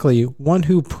 specifically one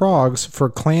who progs for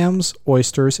clams,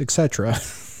 oysters, etc.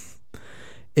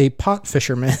 A pot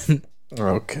fisherman.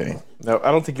 Okay. No,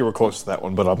 I don't think you were close to that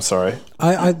one, but I'm sorry.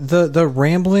 The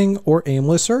rambling or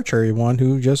aimless searcher, one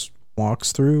who just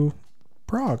walks through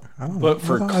Prague. I don't know. But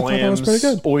for clams,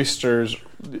 oysters,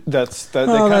 that's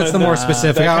the more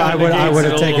specific. I would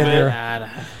have taken your.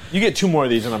 You get 2 more of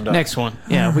these and I'm done. Next one.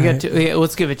 Yeah, we got 2. Yeah,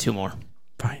 let's give it 2 more.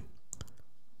 Fine.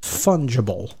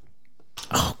 Fungible.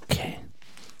 Okay.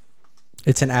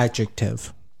 It's an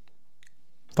adjective.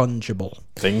 Fungible.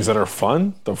 Things that are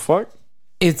fun? The fuck?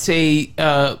 It's a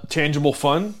tangible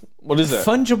fun? What is that?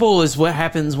 Fungible is what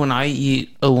happens when I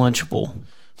eat a Lunchable.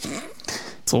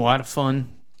 It's a lot of fun.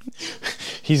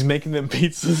 He's making them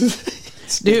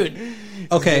pizzas. Dude.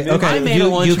 Okay.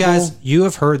 You guys, you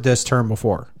have heard this term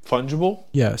before. Fungible?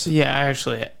 Yes. Yeah,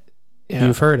 actually. Yeah.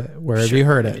 You've heard it. Where have you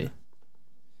heard it?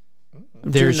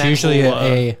 There's usually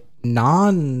a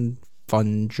non-fungible.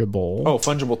 Oh,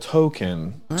 fungible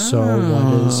token. So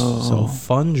what is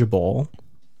fungible?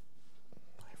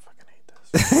 I fucking hate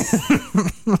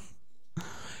this.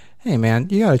 Hey man,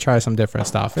 you gotta try some different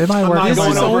stuff. It might work.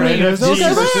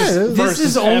 This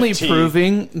is only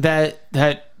proving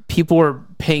that people are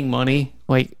paying money,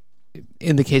 like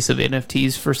in the case of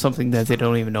NFTs, for something that they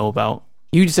don't even know about.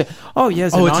 You just say, "Oh yeah,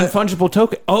 it's a non-fungible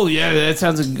token." Oh yeah, that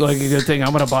sounds like a good thing.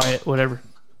 I'm gonna buy it. Whatever.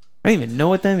 I don't even know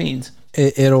what that means.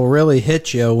 It'll really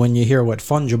hit you when you hear what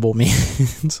fungible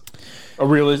means.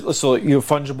 So you have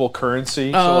fungible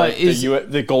currency? So like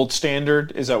the gold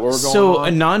standard? Is that what we're going on? So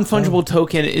a non-fungible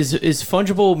token is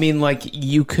fungible mean like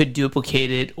you could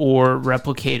duplicate it or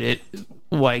replicate it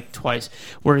like twice.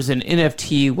 Whereas an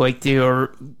NFT, like they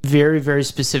are very, very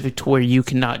specific to where you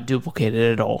cannot duplicate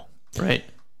it at all. Right?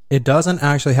 It doesn't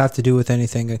actually have to do with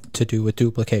anything to do with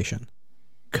duplication.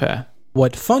 Okay.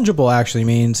 What fungible actually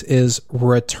means is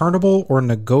returnable or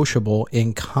negotiable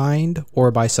in kind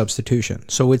or by substitution.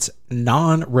 So it's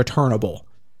non-returnable.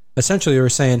 Essentially, you're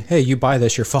saying, hey, you buy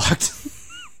this, you're fucked.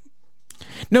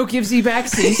 No givesy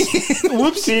backsies.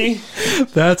 Whoopsie.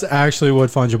 That's actually what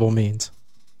fungible means.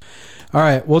 All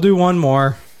right, we'll do one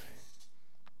more.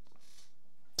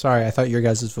 Sorry, I thought your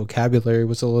guys' vocabulary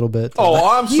was a little bit... Oh,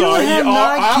 I'm sorry.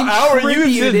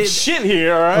 You did shit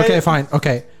here, all right? Okay, fine.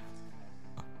 Okay.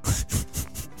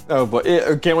 Oh, but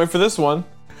can't wait for this one.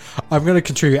 I'm going to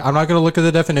contribute. I'm not going to look at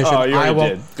the definition. Oh, you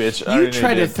already did, bitch. You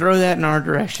tried to throw that in our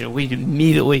direction. We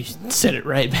immediately set it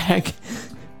right back.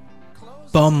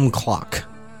 Bum clock.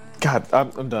 God,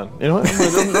 I'm done. You know what?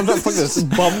 I'm not fucking this.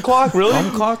 Bum clock? Really?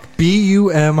 Bum clock?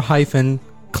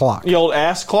 BUM-clock. The old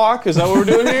ass clock? Is that what we're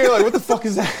doing here? Like, what the fuck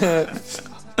is that?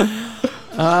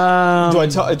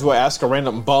 Do I ask a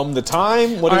random bum the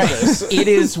time? What is this? It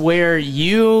is where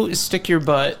you stick your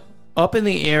butt up in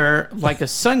the air like a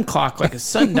sun clock, like a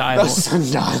sundial,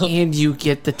 and you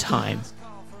get the time.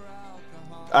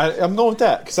 I'm going with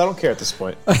that because I don't care at this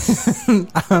point.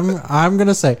 I'm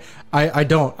gonna say I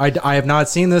don't. I have not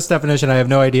seen this definition. I have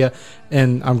no idea,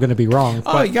 and I'm gonna be wrong.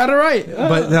 Oh, you got it right.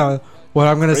 But no, what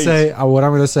I'm gonna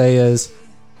say is,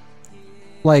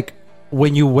 like,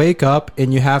 when you wake up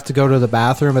and you have to go to the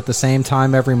bathroom at the same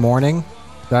time every morning,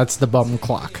 that's the bum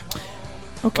clock.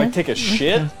 Okay. Like take a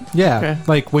shit? Yeah. Okay.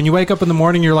 Like when you wake up in the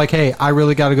morning, you're like, hey, I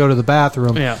really got to go to the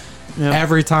bathroom. Yeah.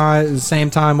 Every time, same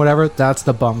time, whatever. That's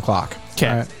the bum clock. Okay.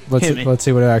 All right, let's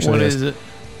see what it actually is. What is it?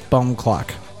 Bum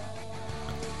clock.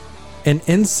 An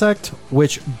insect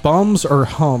which bums or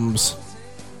hums.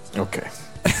 Okay.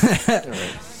 All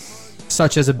right.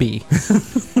 Such as a bee.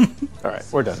 All right,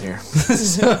 we're done here.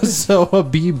 so a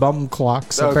bee bum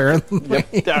clocks, apparently.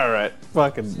 Yep. All right.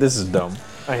 Fucking, this is dumb.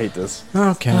 I hate this.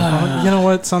 Okay. Well, you know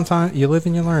what? Sometimes you live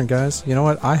and you learn, guys. You know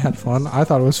what? I had fun. I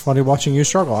thought it was funny watching you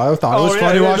struggle. I thought it was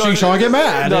funny watching Sean get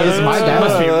mad. My dad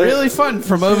must be really fun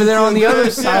from over there on the other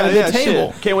side of the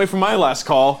table. Shit. Can't wait for my last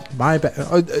call. My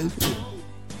bad.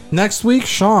 Next week,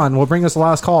 Sean will bring us the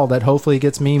last call that hopefully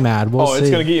gets me mad. We'll see. It's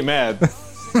going to get you mad.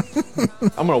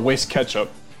 I'm going to waste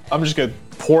ketchup. I'm just going to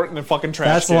pour it in the fucking trash.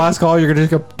 That's the last call? You're going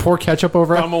to pour ketchup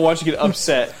over it? I'm going to watch you get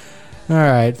upset. All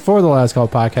right. For the Last Call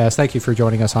podcast, thank you for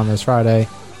joining us on this Friday.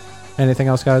 Anything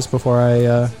else, guys, before I get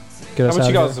us out How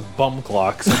about you of guys a bum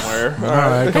clock somewhere? All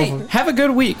right. Hey, have a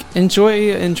good week.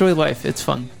 Enjoy life. It's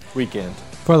fun. Weekend.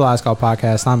 For the Last Call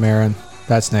podcast, I'm Aaron.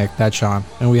 That's Nick. That's Sean.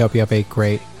 And we hope you have a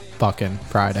great fucking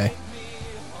Friday.